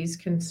some of these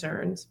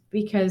concerns,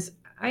 because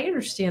I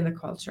understand the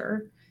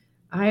culture.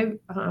 I've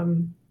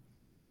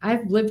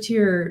lived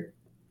here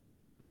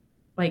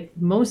like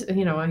most, I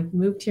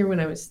moved here when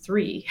I was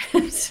 3.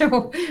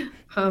 So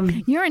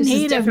you're a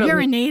native. You're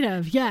a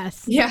native.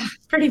 Yes. Yeah,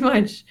 pretty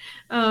much.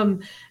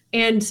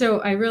 And so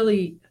I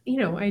really,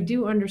 I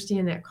do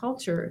understand that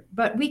culture,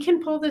 but we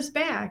can pull this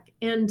back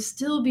and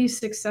still be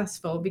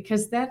successful,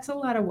 because that's a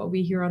lot of what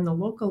we hear on the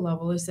local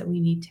level, is that we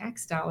need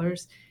tax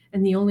dollars.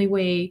 And the only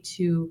way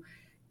to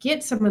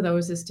get some of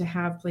those is to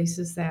have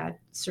places that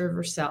serve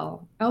or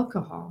sell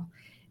alcohol.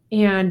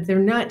 And they're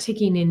not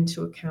taking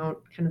into account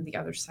kind of the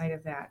other side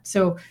of that.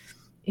 So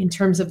in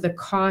terms of the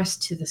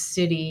cost to the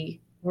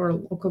city or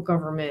local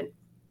government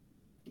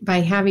by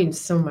having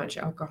so much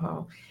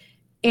alcohol,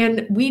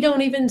 and we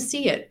don't even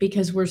see it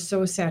because we're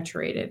so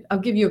saturated. I'll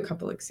give you a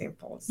couple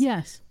examples.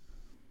 Yes.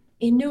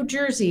 In New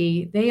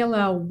Jersey, they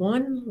allow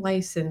 1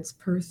 license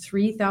per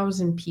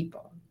 3,000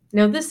 people.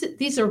 Now,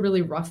 these are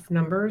really rough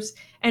numbers,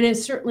 and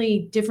it's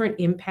certainly different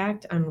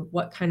impact on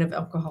what kind of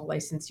alcohol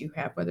license you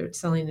have, whether it's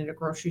selling at a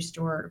grocery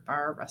store, a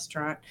bar, a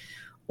restaurant,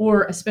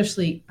 or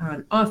especially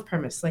on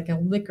off-premise, like a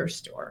liquor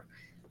store,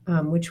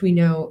 which we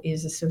know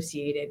is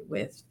associated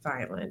with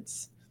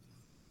violence.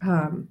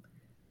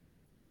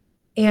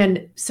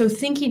 And so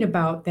thinking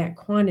about that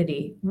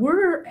quantity,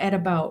 we're at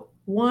about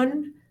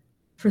 1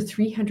 for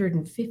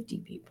 350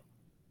 people.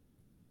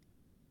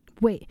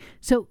 Wait,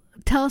 so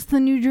tell us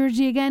the New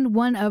Jersey again.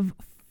 1 of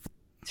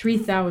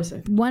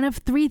 3,000. 1 of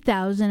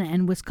 3,000,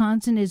 and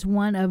Wisconsin is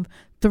 1 of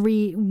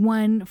 3.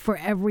 1 for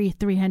every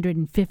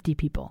 350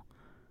 people.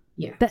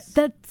 Yes.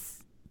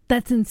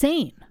 That's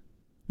insane.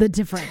 The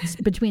difference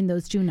between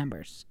those two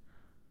numbers.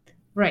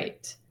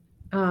 Right.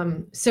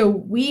 So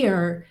we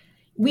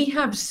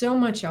have so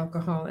much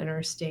alcohol in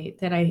our state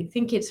that I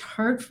think it's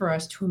hard for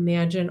us to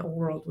imagine a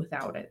world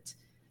without it.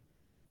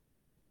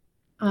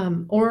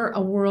 Or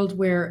a world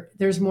where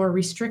there's more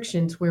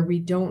restrictions, where we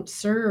don't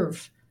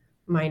serve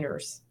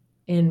minors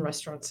in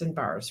restaurants and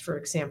bars, for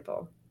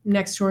example.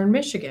 Next door in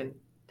Michigan,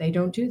 they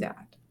don't do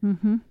that.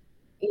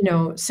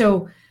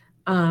 So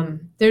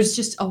there's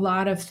just a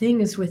lot of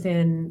things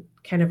within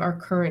kind of our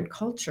current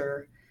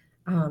culture,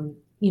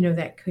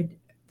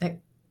 that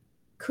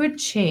could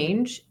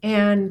change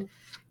and,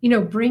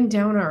 bring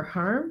down our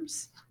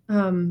harms,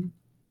 and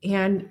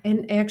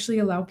actually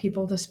allow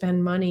people to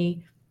spend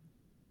money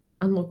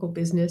on local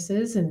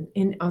businesses and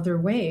in other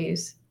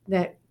ways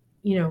that,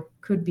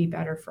 could be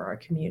better for our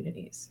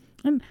communities.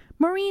 And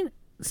Maureen,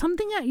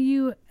 something that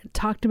you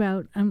talked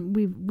about, and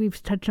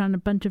we've touched on a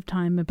bunch of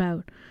time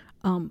about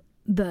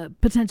the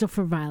potential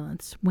for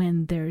violence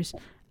when there's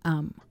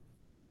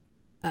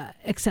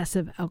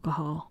excessive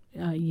alcohol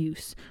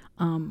use.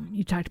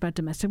 You talked about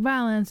domestic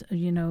violence,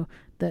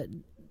 the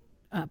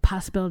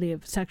possibility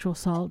of sexual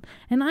assault.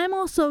 And I'm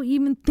also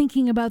even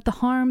thinking about the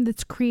harm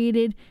that's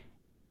created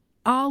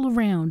all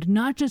around,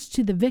 not just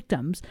to the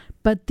victims,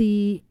 but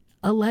the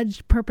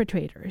alleged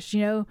perpetrators.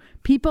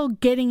 People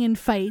getting in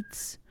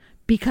fights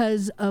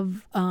because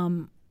of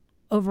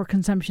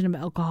overconsumption of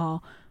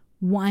alcohol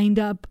wind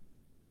up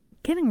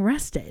getting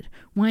arrested,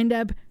 wind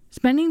up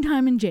spending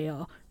time in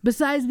jail.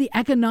 Besides the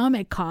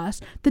economic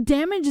cost, the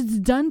damage it's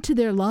done to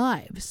their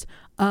lives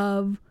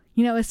of,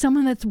 as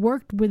someone that's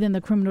worked within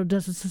the criminal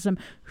justice system,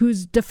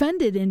 who's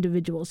defended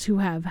individuals who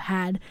have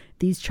had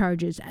these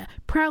charges,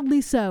 proudly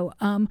so.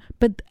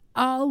 But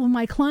all of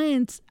my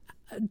clients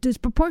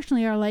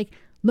disproportionately are like,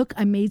 look,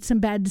 I made some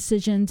bad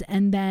decisions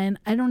and then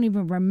I don't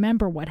even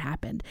remember what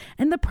happened.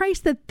 And the price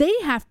that they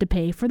have to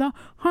pay for the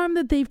harm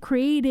that they've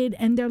created,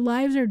 and their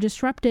lives are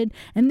disrupted,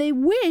 and they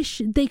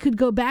wish they could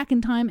go back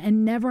in time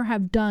and never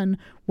have done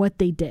what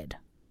they did.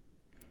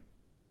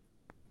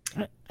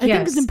 I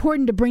think it's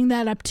important to bring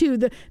that up too,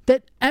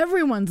 that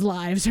everyone's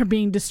lives are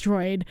being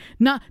destroyed,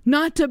 not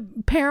to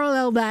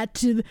parallel that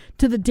to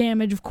the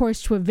damage, of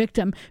course, to a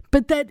victim,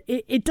 but that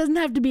it doesn't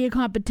have to be a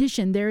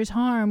competition. There is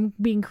harm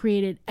being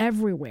created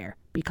everywhere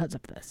because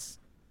of this.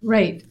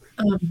 Right.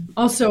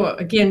 Also,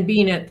 again,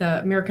 being at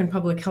the American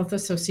Public Health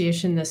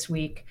Association this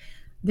week,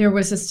 there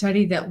was a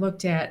study that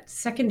looked at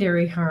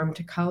secondary harm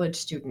to college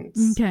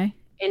students. Okay.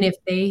 And if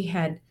they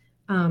had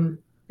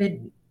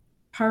been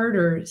part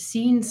or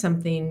seen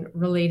something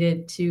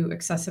related to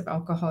excessive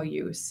alcohol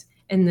use,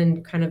 and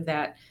then kind of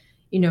that,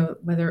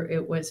 whether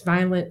it was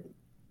violence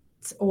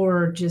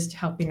or just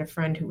helping a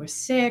friend who was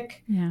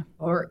sick,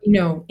 or,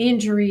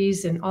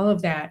 injuries and all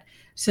of that,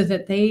 so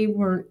that they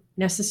weren't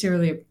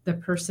necessarily the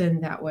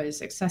person that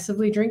was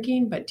excessively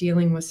drinking, but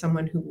dealing with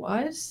someone who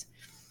was,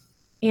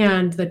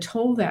 and the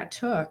toll that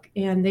took.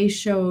 And they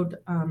showed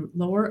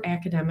lower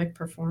academic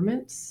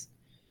performance,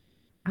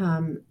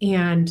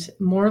 and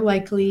more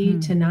likely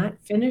to not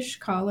finish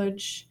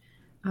college,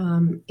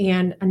 and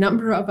a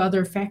number of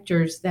other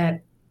factors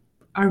that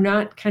are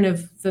not kind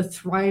of the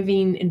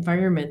thriving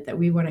environment that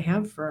we want to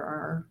have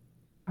for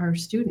our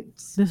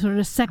students. The sort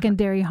of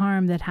secondary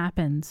harm that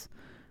happens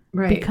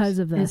because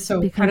of this. And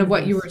so kind of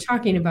what you were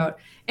talking about.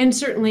 And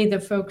certainly the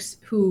folks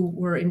who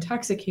were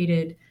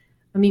intoxicated,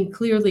 I mean,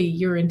 clearly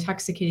you're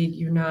intoxicated,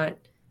 you're not,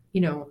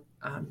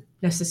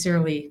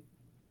 necessarily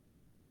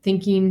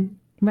thinking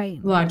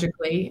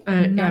logically.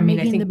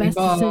 Making the best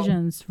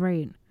decisions,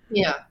 right?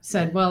 Yeah,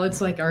 said, well,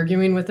 it's like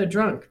arguing with a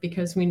drunk,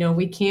 because we know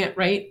we can't,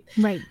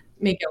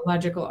 make a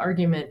logical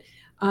argument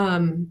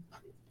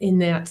in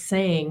that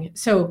saying.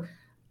 So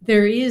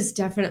there is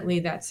definitely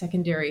that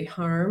secondary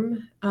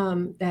harm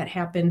that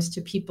happens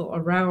to people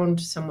around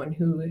someone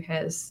who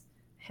has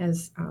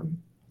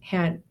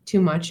had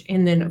too much,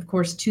 and then of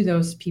course to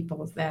those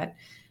people that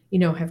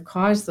have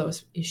caused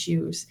those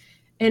issues.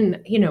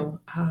 And,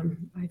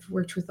 I've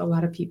worked with a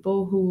lot of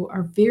people who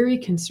are very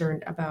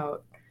concerned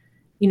about,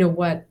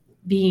 what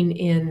being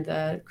in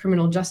the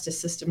criminal justice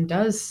system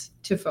does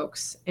to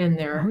folks and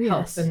their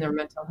health and their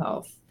mental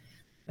health.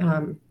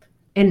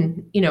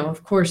 And,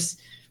 of course,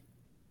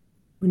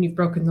 when you've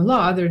broken the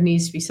law, there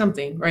needs to be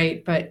something,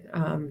 right? But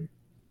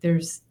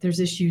there's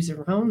issues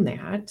around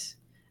that.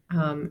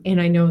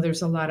 And I know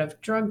there's a lot of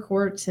drug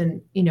courts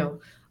and,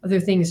 other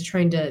things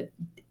trying to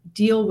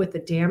deal with the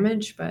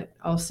damage, but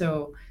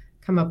also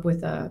come up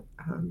with a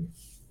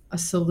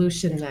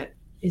solution that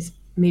is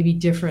maybe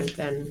different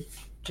than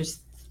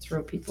just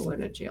throw people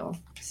in a jail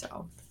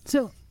cell.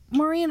 So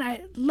Maureen,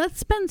 let's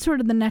spend sort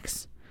of the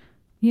next,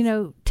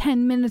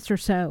 10 minutes or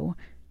so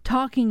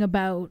talking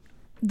about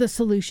the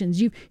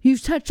solutions.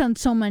 You've touched on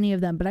so many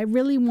of them, but I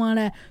really want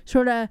to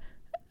sort of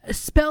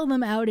spell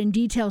them out in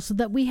detail so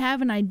that we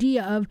have an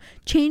idea of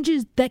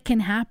changes that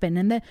can happen,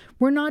 and that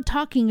we're not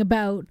talking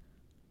about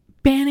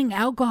banning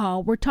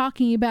alcohol. We're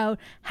talking about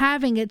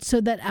having it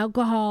so that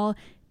alcohol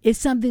is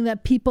something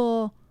that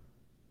people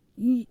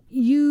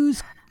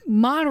use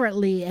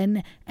moderately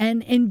and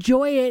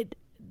enjoy it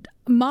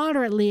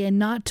moderately, and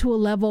not to a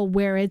level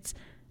where it's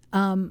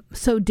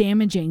so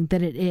damaging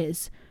that it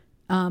is.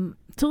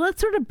 So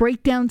let's sort of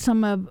break down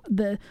some of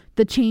the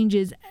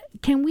changes.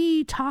 Can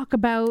we talk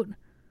about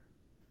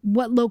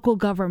what local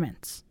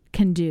governments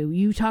can do?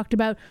 You talked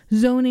about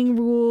zoning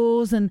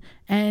rules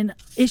and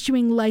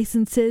issuing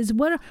licenses.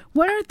 What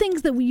are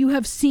things that you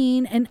have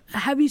seen, and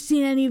have you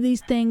seen any of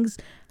these things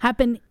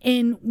happen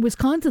in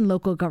Wisconsin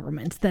local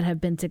governments that have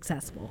been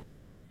successful?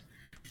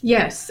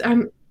 Yes.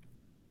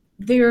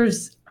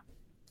 There's,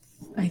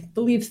 I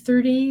believe,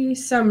 30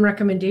 some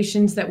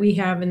recommendations that we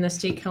have in the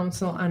State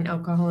Council on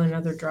Alcohol and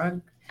Other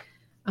Drug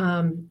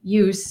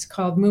Use,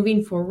 called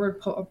Moving Forward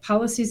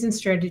Policies and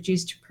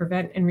Strategies to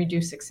Prevent and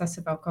Reduce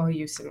Excessive Alcohol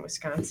Use in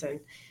Wisconsin.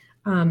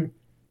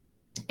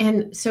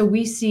 And so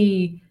we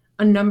see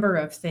a number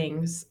of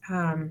things,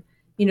 that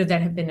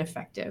have been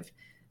effective.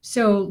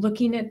 So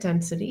looking at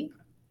density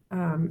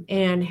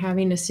and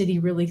having a city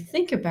really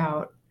think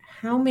about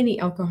how many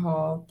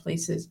alcohol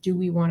places do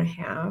we want to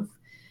have?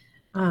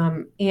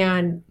 Are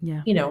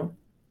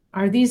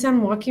these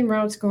on walking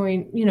routes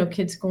going,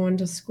 kids going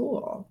to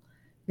school?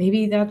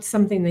 Maybe that's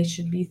something they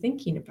should be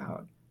thinking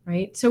about,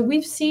 right? So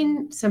we've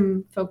seen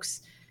some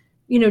folks,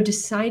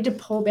 decide to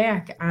pull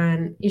back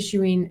on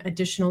issuing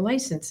additional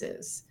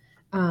licenses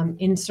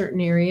in certain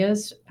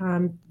areas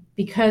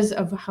because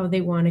of how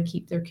they want to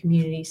keep their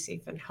community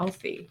safe and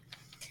healthy.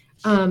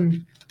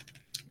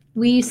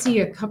 We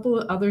see a couple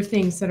of other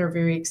things that are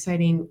very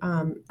exciting.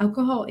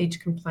 Alcohol age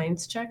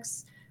compliance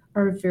checks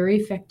are a very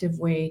effective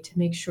way to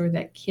make sure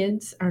that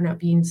kids are not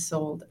being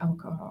sold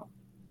alcohol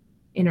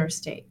in our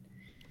state.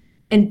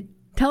 And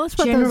tell us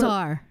what those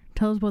are.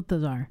 Tell us what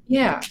those are.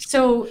 Yeah.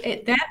 So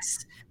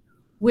that's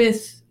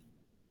with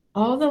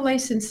all the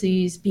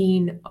licensees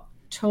being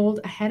told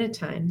ahead of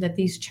time that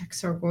these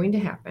checks are going to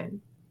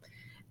happen.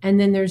 And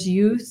then there's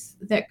youth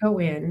that go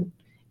in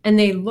and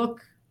they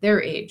look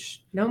their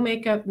age, no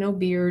makeup, no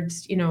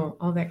beards,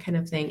 all that kind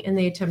of thing. And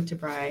they attempt to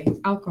buy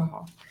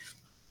alcohol.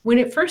 When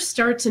it first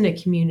starts in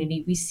a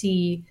community, we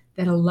see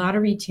that a lot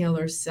of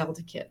retailers sell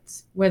to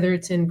kids, whether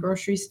it's in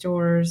grocery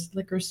stores,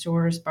 liquor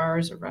stores,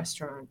 bars, or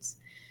restaurants.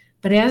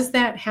 But as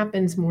that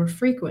happens more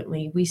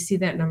frequently, we see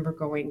that number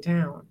going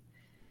down.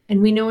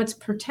 And we know it's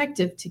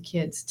protective to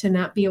kids to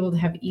not be able to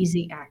have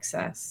easy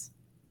access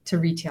to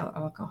retail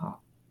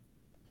alcohol.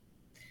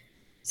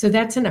 So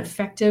that's an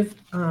effective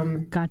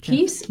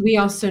piece. We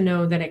also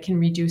know that it can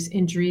reduce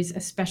injuries,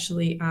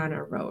 especially on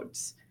our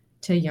roads,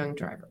 to young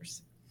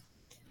drivers.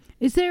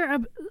 Is there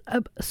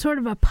a sort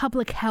of a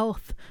public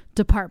health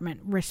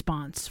department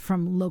response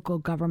from local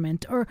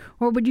government, or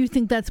would you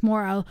think that's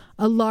more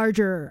a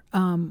larger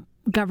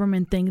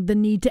government thing, the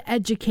need to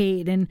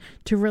educate and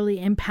to really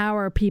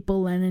empower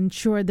people and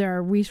ensure there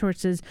are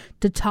resources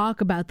to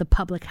talk about the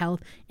public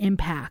health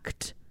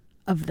impact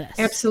of this?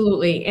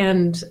 Absolutely.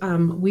 And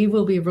we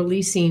will be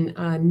releasing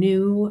a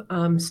new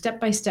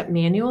step-by-step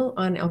manual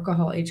on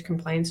alcohol age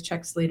compliance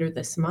checks later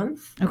this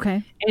month. Okay.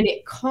 And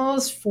it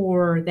calls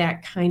for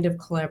that kind of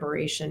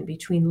collaboration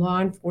between law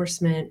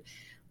enforcement,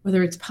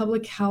 whether it's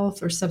public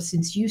health or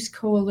substance use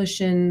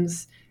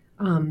coalitions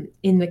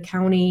in the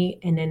county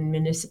and in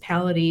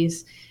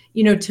municipalities,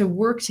 to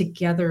work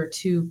together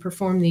to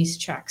perform these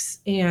checks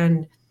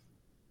and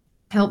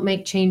help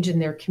make change in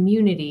their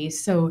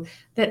communities. So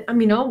that,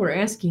 all we're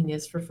asking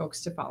is for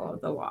folks to follow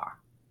the law,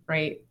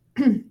 right?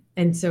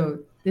 And so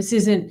this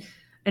isn't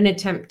an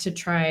attempt to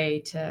try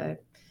to,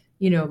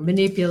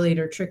 manipulate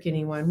or trick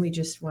anyone. We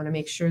just want to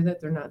make sure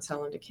that they're not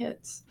selling to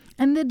kids.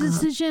 And the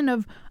decision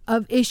of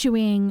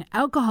issuing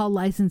alcohol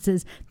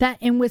licenses, that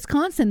in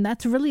Wisconsin,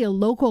 that's really a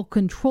local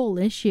control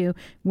issue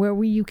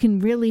where you can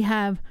really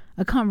have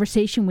a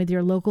conversation with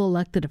your local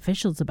elected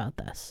officials about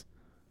this.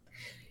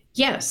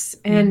 Yes,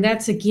 and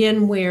that's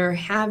again where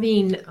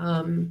having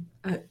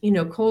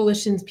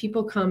coalitions,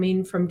 people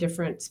coming from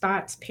different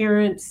spots,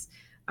 parents,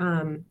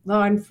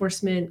 law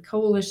enforcement,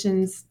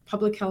 coalitions,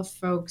 public health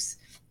folks,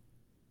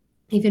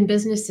 even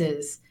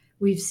businesses,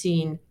 we've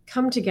seen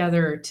come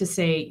together to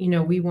say,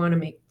 we want to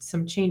make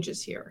some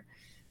changes here.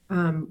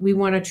 We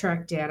want to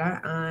track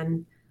data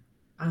on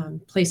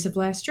place of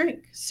last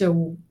drink.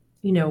 So,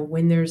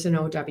 when there's an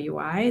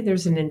OWI,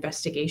 there's an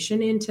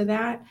investigation into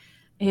that.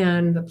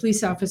 And the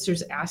police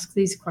officers ask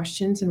these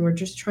questions, and we're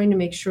just trying to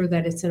make sure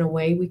that it's in a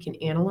way we can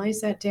analyze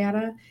that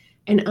data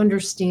and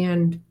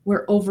understand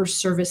where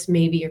overservice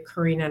may be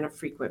occurring on a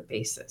frequent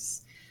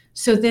basis.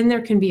 So then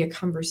there can be a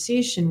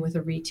conversation with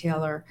a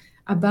retailer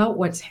about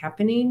what's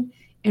happening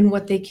and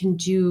what they can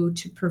do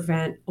to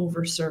prevent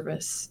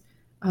overservice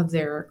of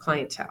their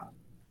clientele.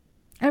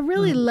 I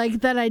really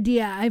like that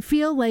idea. I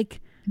feel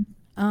like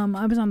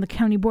I was on the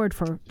county board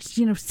for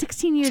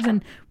 16 years,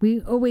 and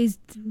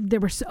there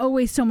were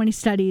always so many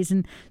studies.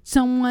 And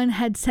someone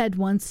had said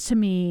once to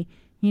me,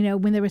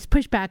 when there was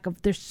pushback of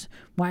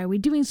why are we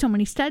doing so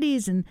many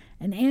studies? And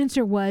an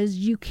answer was,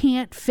 you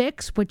can't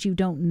fix what you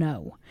don't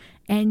know.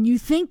 And you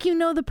think you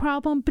know the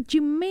problem, but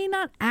you may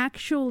not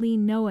actually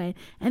know it.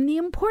 And the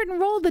important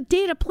role that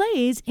data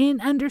plays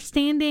in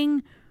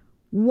understanding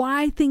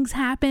why things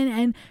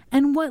happen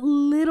and what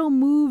little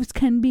moves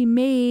can be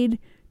made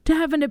to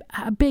have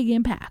a big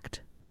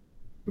impact.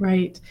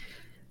 Right.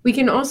 We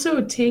can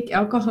also take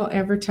alcohol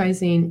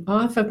advertising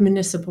off of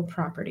municipal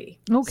property.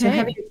 Okay. So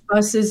having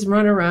buses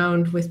run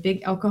around with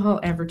big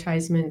alcohol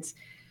advertisements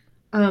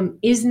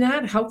is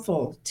not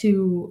helpful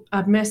to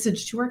a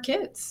message to our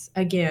kids,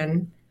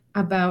 again,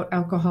 about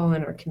alcohol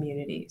in our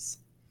communities.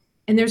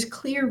 And there's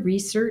clear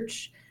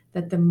research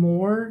that the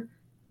more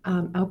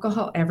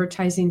alcohol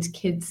advertising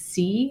kids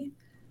see,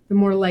 the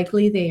more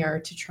likely they are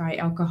to try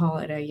alcohol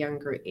at a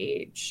younger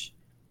age.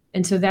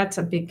 And so that's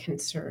a big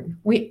concern.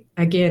 We,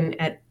 again,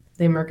 at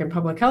the American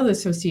Public Health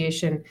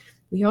Association,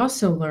 we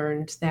also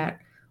learned that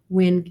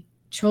when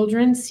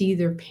children see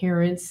their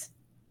parents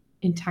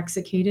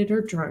intoxicated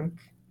or drunk,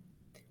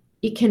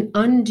 it can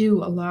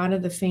undo a lot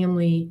of the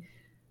family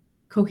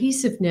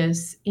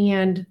cohesiveness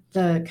and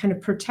the kind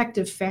of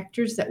protective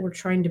factors that we're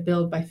trying to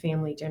build by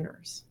family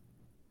dinners.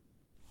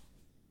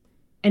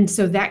 And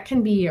so that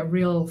can be a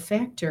real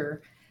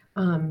factor.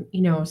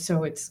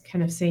 So it's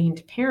kind of saying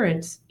to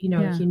parents, you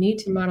need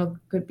to model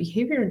good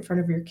behavior in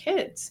front of your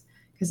kids,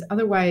 because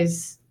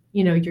otherwise,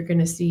 you're going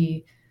to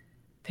see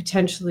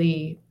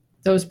potentially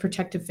those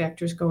protective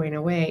factors going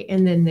away.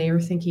 And then they are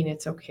thinking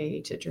it's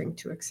okay to drink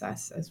to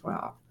excess as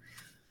well.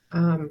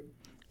 And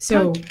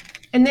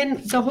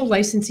then the whole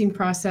licensing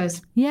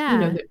process.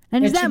 Yeah.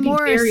 And is that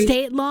more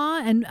state law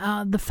and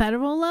the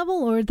federal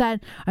level, or is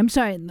that,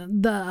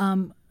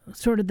 the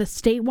sort of the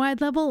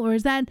statewide level, or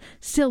is that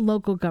still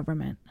local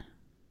government?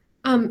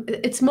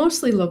 It's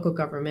mostly local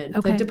government.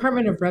 Okay. The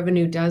Department of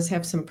Revenue does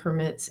have some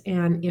permits,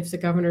 and if the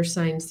governor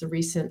signs the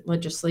recent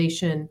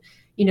legislation,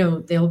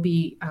 they'll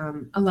be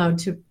allowed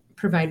to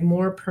provide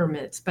more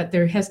permits. But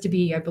there has to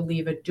be, I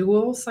believe, a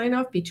dual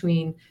sign-off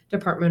between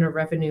Department of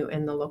Revenue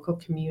and the local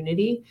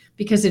community,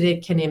 because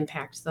it can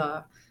impact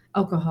the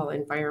alcohol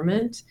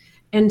environment.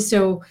 And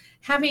so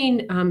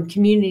having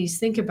communities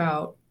think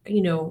about,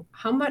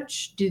 how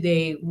much do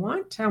they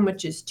want, how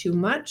much is too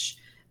much,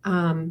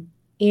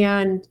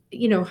 And,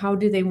 how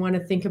do they want to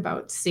think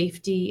about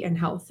safety and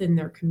health in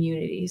their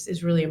communities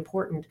is really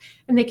important.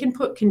 And they can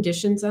put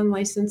conditions on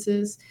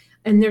licenses.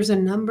 And there's a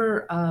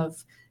number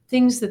of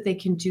things that they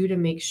can do to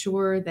make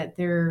sure that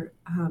they're,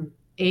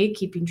 A,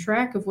 keeping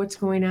track of what's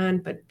going on,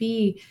 but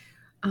B,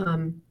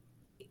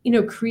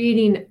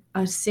 creating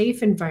a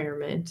safe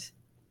environment.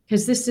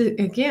 Because this is,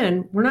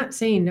 again, we're not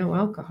saying no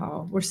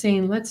alcohol. We're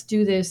saying let's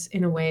do this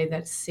in a way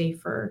that's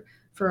safer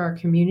for our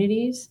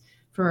communities,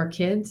 for our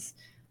kids,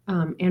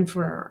 and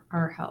for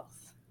our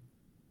health.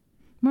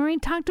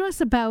 Maureen, talk to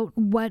us about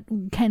what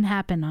can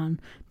happen on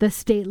the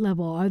state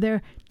level. Are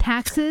there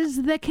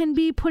taxes that can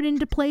be put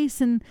into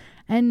place and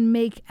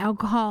make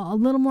alcohol a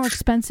little more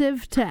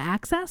expensive to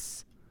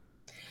access?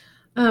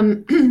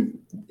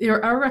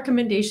 There are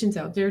recommendations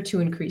out there to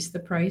increase the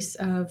price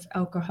of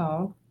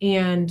alcohol,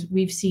 and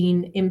we've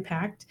seen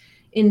impact.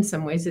 In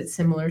some ways, it's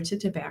similar to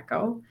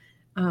tobacco.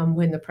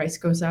 When the price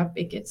goes up,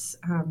 it gets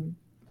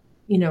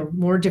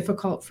more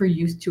difficult for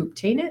youth to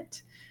obtain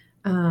it.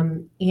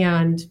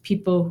 And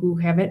people who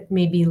have it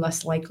may be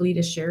less likely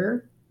to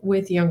share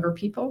with younger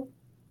people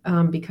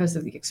because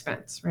of the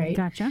expense, right?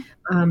 Gotcha.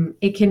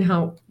 It can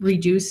help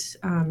reduce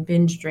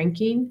binge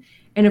drinking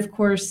and, of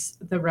course,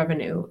 the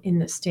revenue in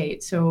the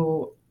state.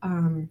 So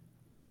I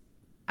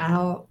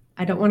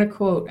don't want to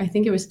quote, I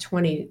think it was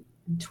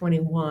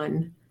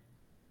 2021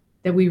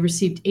 that we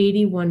received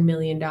 $81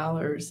 million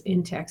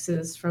in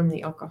taxes from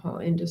the alcohol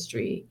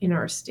industry in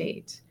our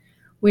state,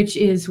 which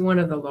is one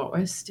of the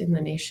lowest in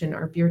the nation.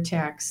 Our beer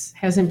tax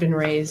hasn't been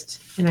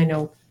raised, and I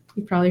know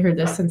you probably heard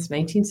this, since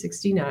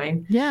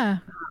 1969. Yeah.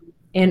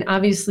 And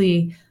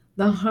obviously,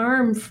 the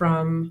harm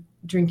from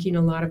drinking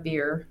a lot of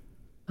beer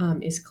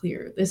is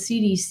clear. The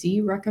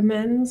CDC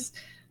recommends,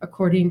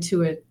 according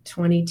to a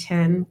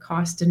 2010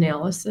 cost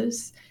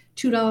analysis,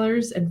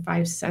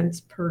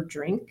 $2.05 per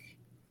drink.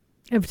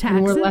 Of taxes?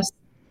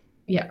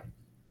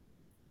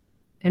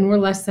 And we're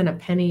less than a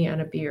penny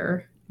on a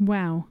beer.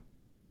 Wow.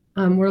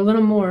 We're a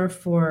little more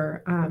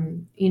for,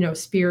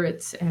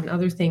 spirits and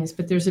other things,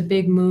 but there's a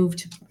big move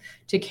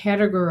to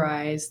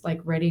categorize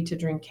like ready to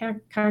drink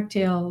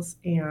cocktails,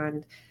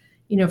 and,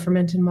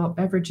 fermented malt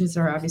beverages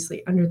are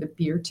obviously under the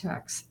beer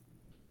tax.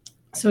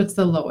 So it's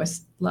the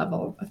lowest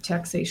level of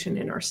taxation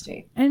in our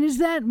state. And is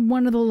that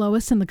one of the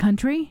lowest in the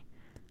country?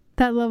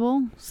 That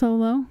level, so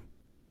low?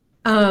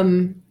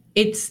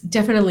 It's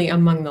definitely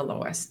among the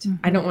lowest.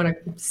 Mm-hmm. I don't want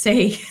to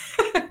say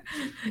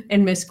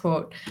and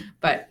misquote,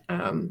 but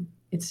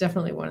it's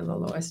definitely one of the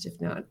lowest, if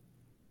not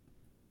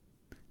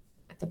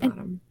at the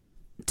bottom.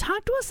 And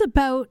talk to us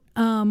about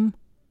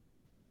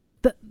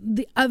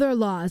the other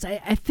laws.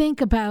 I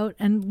think about,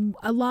 and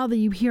a law that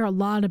you hear a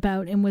lot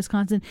about in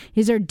Wisconsin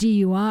is our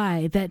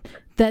DUI,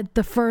 that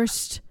the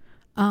first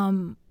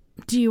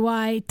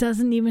DUI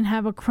doesn't even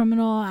have a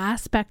criminal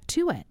aspect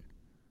to it.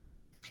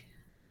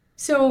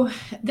 So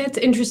that's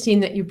interesting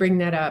that you bring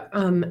that up.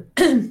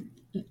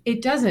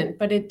 It doesn't,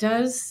 but it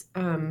does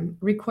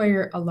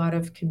require a lot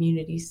of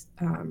community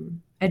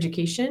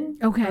education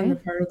on the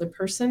part of the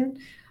person.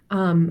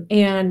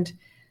 And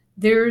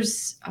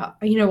there's, a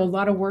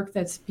lot of work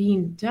that's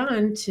being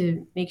done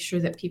to make sure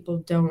that people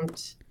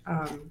don't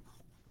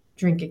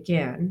drink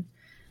again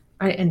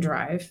and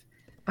drive.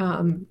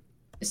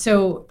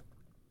 So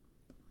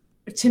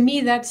to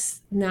me,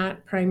 that's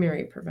not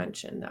primary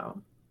prevention,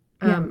 though.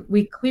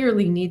 We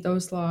clearly need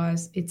those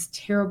laws. It's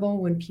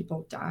terrible when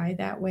people die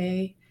that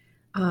way.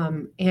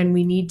 And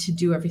we need to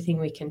do everything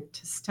we can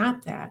to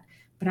stop that.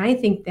 But I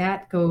think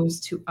that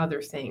goes to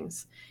other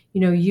things,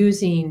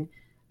 using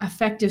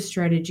effective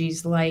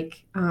strategies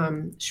like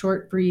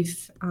short,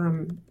 brief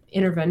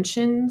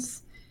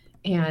interventions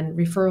and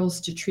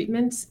referrals to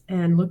treatments,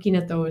 and looking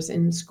at those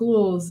in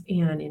schools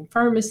and in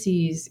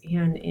pharmacies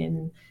and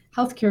in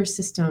healthcare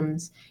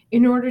systems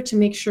in order to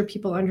make sure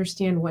people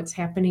understand what's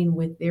happening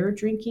with their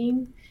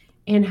drinking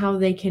and how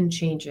they can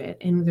change it.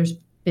 And there's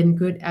been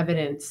good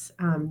evidence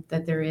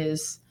that there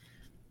is,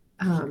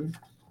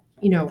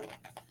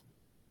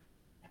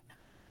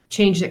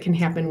 change that can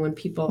happen when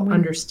people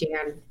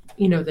understand,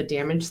 the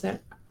damage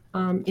that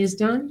is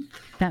done.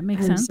 That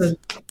makes sense. So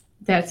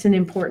that's an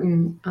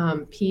important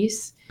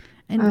piece.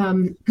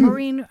 And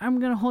Maureen, I'm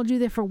going to hold you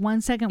there for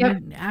 1 second.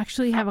 Yep. We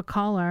actually have a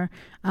caller.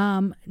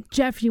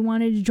 Jeff, you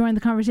wanted to join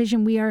the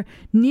conversation. We are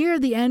near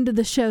the end of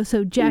the show.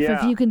 So Jeff,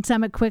 if you can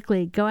sum it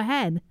quickly, go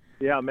ahead.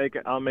 Yeah,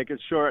 I'll make it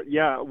short.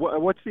 Yeah,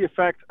 what's the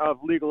effect of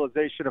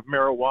legalization of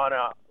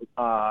marijuana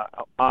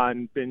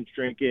on binge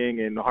drinking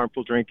and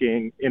harmful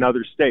drinking in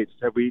other states?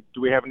 Do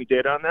we have any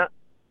data on that?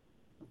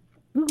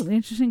 Ooh,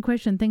 interesting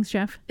question. Thanks,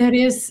 Jeff. That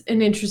is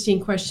an interesting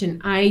question.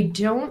 I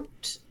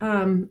don't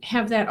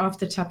have that off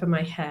the top of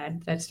my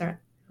head. That's not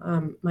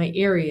my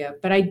area,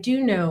 but I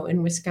do know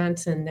in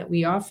Wisconsin that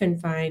we often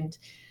find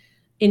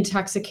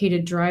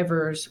intoxicated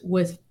drivers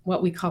with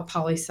what we call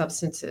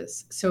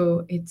polysubstances.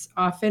 So it's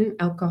often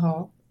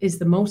alcohol is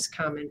the most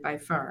common by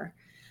far,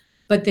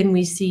 but then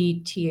we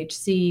see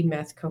THC,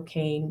 meth,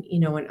 cocaine,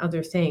 and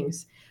other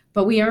things.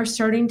 But we are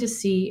starting to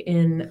see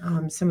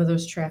in some of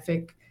those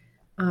traffic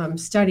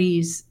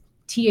studies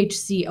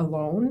THC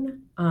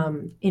alone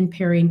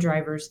impairing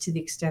drivers to the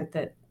extent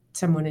that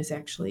someone is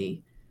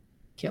actually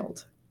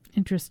killed.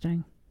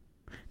 Interesting.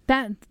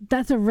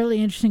 That's a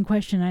really interesting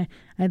question.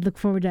 I'd look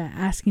forward to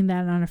asking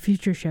that on a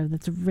future show.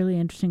 That's a really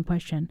interesting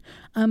question.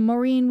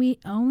 Maureen, we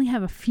only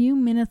have a few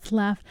minutes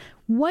left.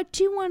 What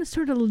do you want to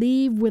sort of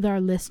leave with our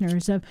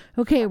listeners of,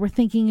 okay, we're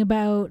thinking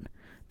about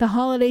the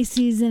holiday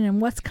season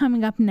and what's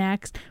coming up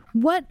next.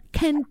 What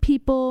can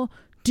people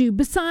do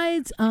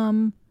besides,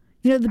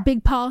 the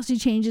big policy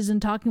changes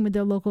and talking with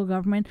their local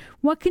government?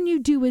 What can you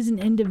do as an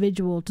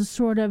individual to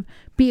sort of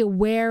be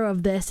aware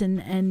of this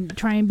and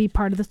try and be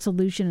part of the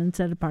solution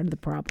instead of part of the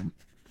problem?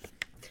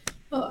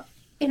 Well,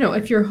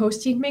 if you're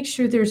hosting, make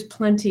sure there's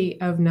plenty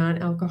of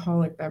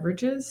non-alcoholic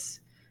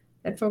beverages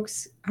that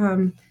folks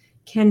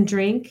can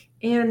drink,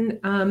 and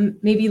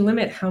maybe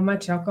limit how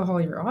much alcohol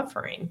you're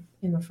offering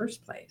in the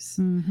first place.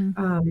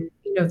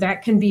 Mm-hmm.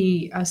 That can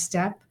be a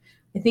step.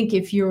 I think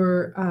if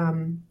you're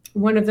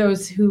one of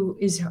those who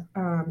is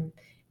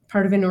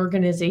part of an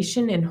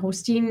organization and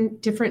hosting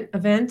different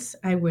events,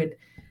 I would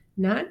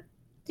not,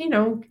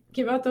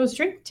 give out those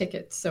drink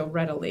tickets so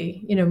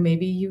readily.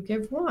 Maybe you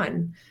give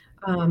one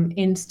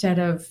instead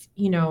of,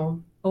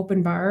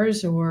 open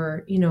bars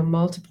or,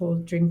 multiple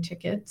drink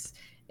tickets.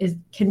 It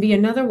can be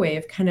another way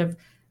of kind of,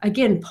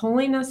 again,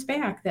 pulling us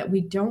back that we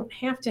don't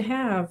have to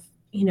have,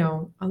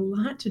 a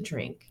lot to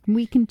drink.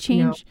 We can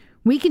change.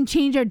 We can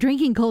change our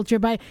drinking culture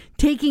by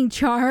taking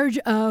charge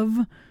of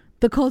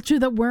the culture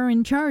that we're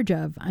in charge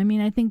of. I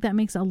mean, I think that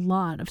makes a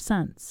lot of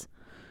sense.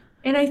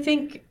 And I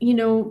think,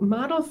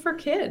 model for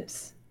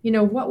kids.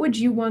 What would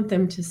you want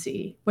them to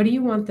see? What do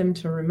you want them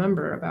to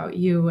remember about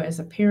you as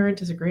a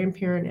parent, as a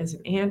grandparent, as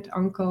an aunt,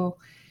 uncle,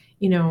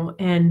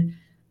 and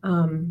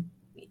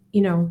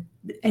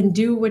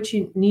do what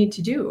you need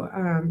to do.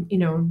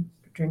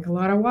 Drink a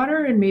lot of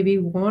water and maybe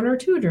one or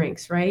two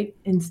drinks, right?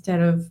 Instead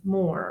of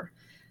more.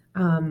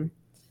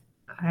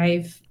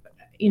 I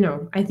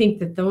think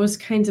that those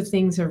kinds of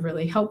things are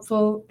really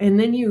helpful. And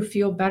then you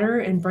feel better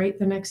and bright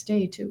the next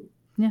day too.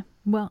 Yeah.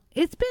 Well,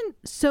 it's been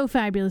so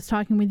fabulous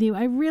talking with you.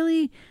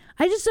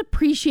 I just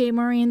appreciate,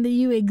 Maureen, that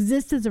you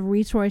exist as a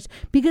resource,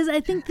 because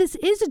I think this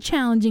is a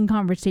challenging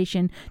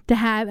conversation to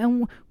have,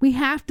 and we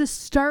have to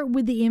start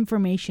with the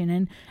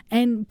information,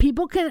 and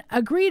people can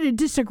agree to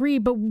disagree,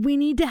 but we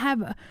need to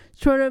have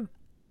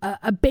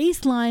a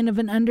baseline of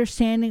an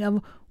understanding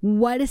of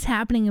what is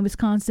happening in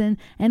Wisconsin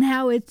and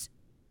how it's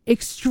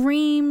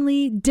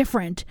extremely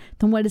different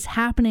than what is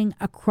happening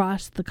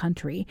across the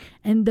country.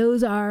 And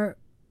those are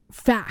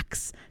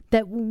facts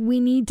that we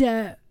need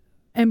to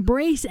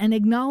embrace and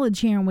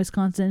acknowledge here in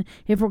Wisconsin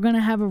if we're going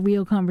to have a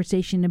real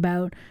conversation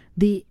about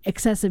the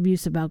excessive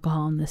use of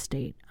alcohol in this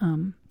state.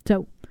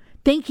 So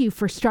thank you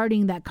for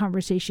starting that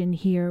conversation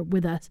here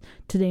with us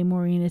today,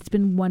 Maureen. It's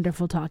been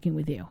wonderful talking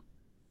with you.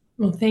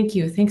 Well, thank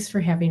you. Thanks for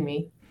having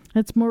me.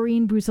 That's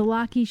Maureen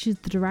Brusilacki. She's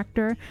the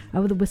director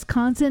of the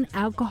Wisconsin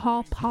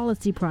Alcohol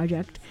Policy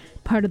Project,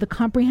 part of the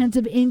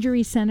Comprehensive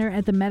Injury Center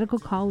at the Medical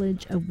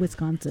College of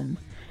Wisconsin.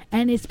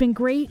 And it's been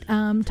great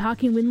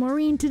talking with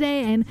Maureen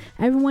today, and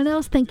everyone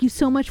else. Thank you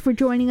so much for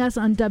joining us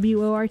on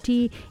WORT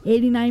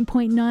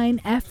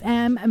 89.9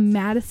 FM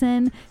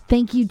Madison.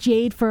 Thank you,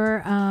 Jade,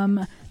 for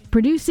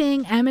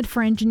producing, Emmett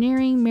for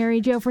engineering,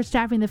 Mary Jo for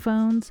staffing the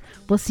phones.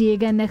 We'll see you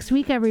again next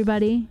week,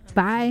 everybody.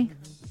 Bye.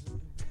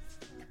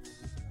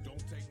 Don't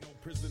take no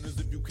prisoners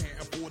if you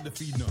can't afford to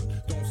feed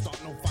none. Don't start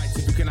no fights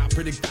if you cannot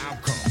predict the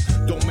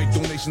outcome. Don't make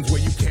donations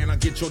where you cannot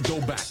get your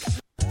dough back.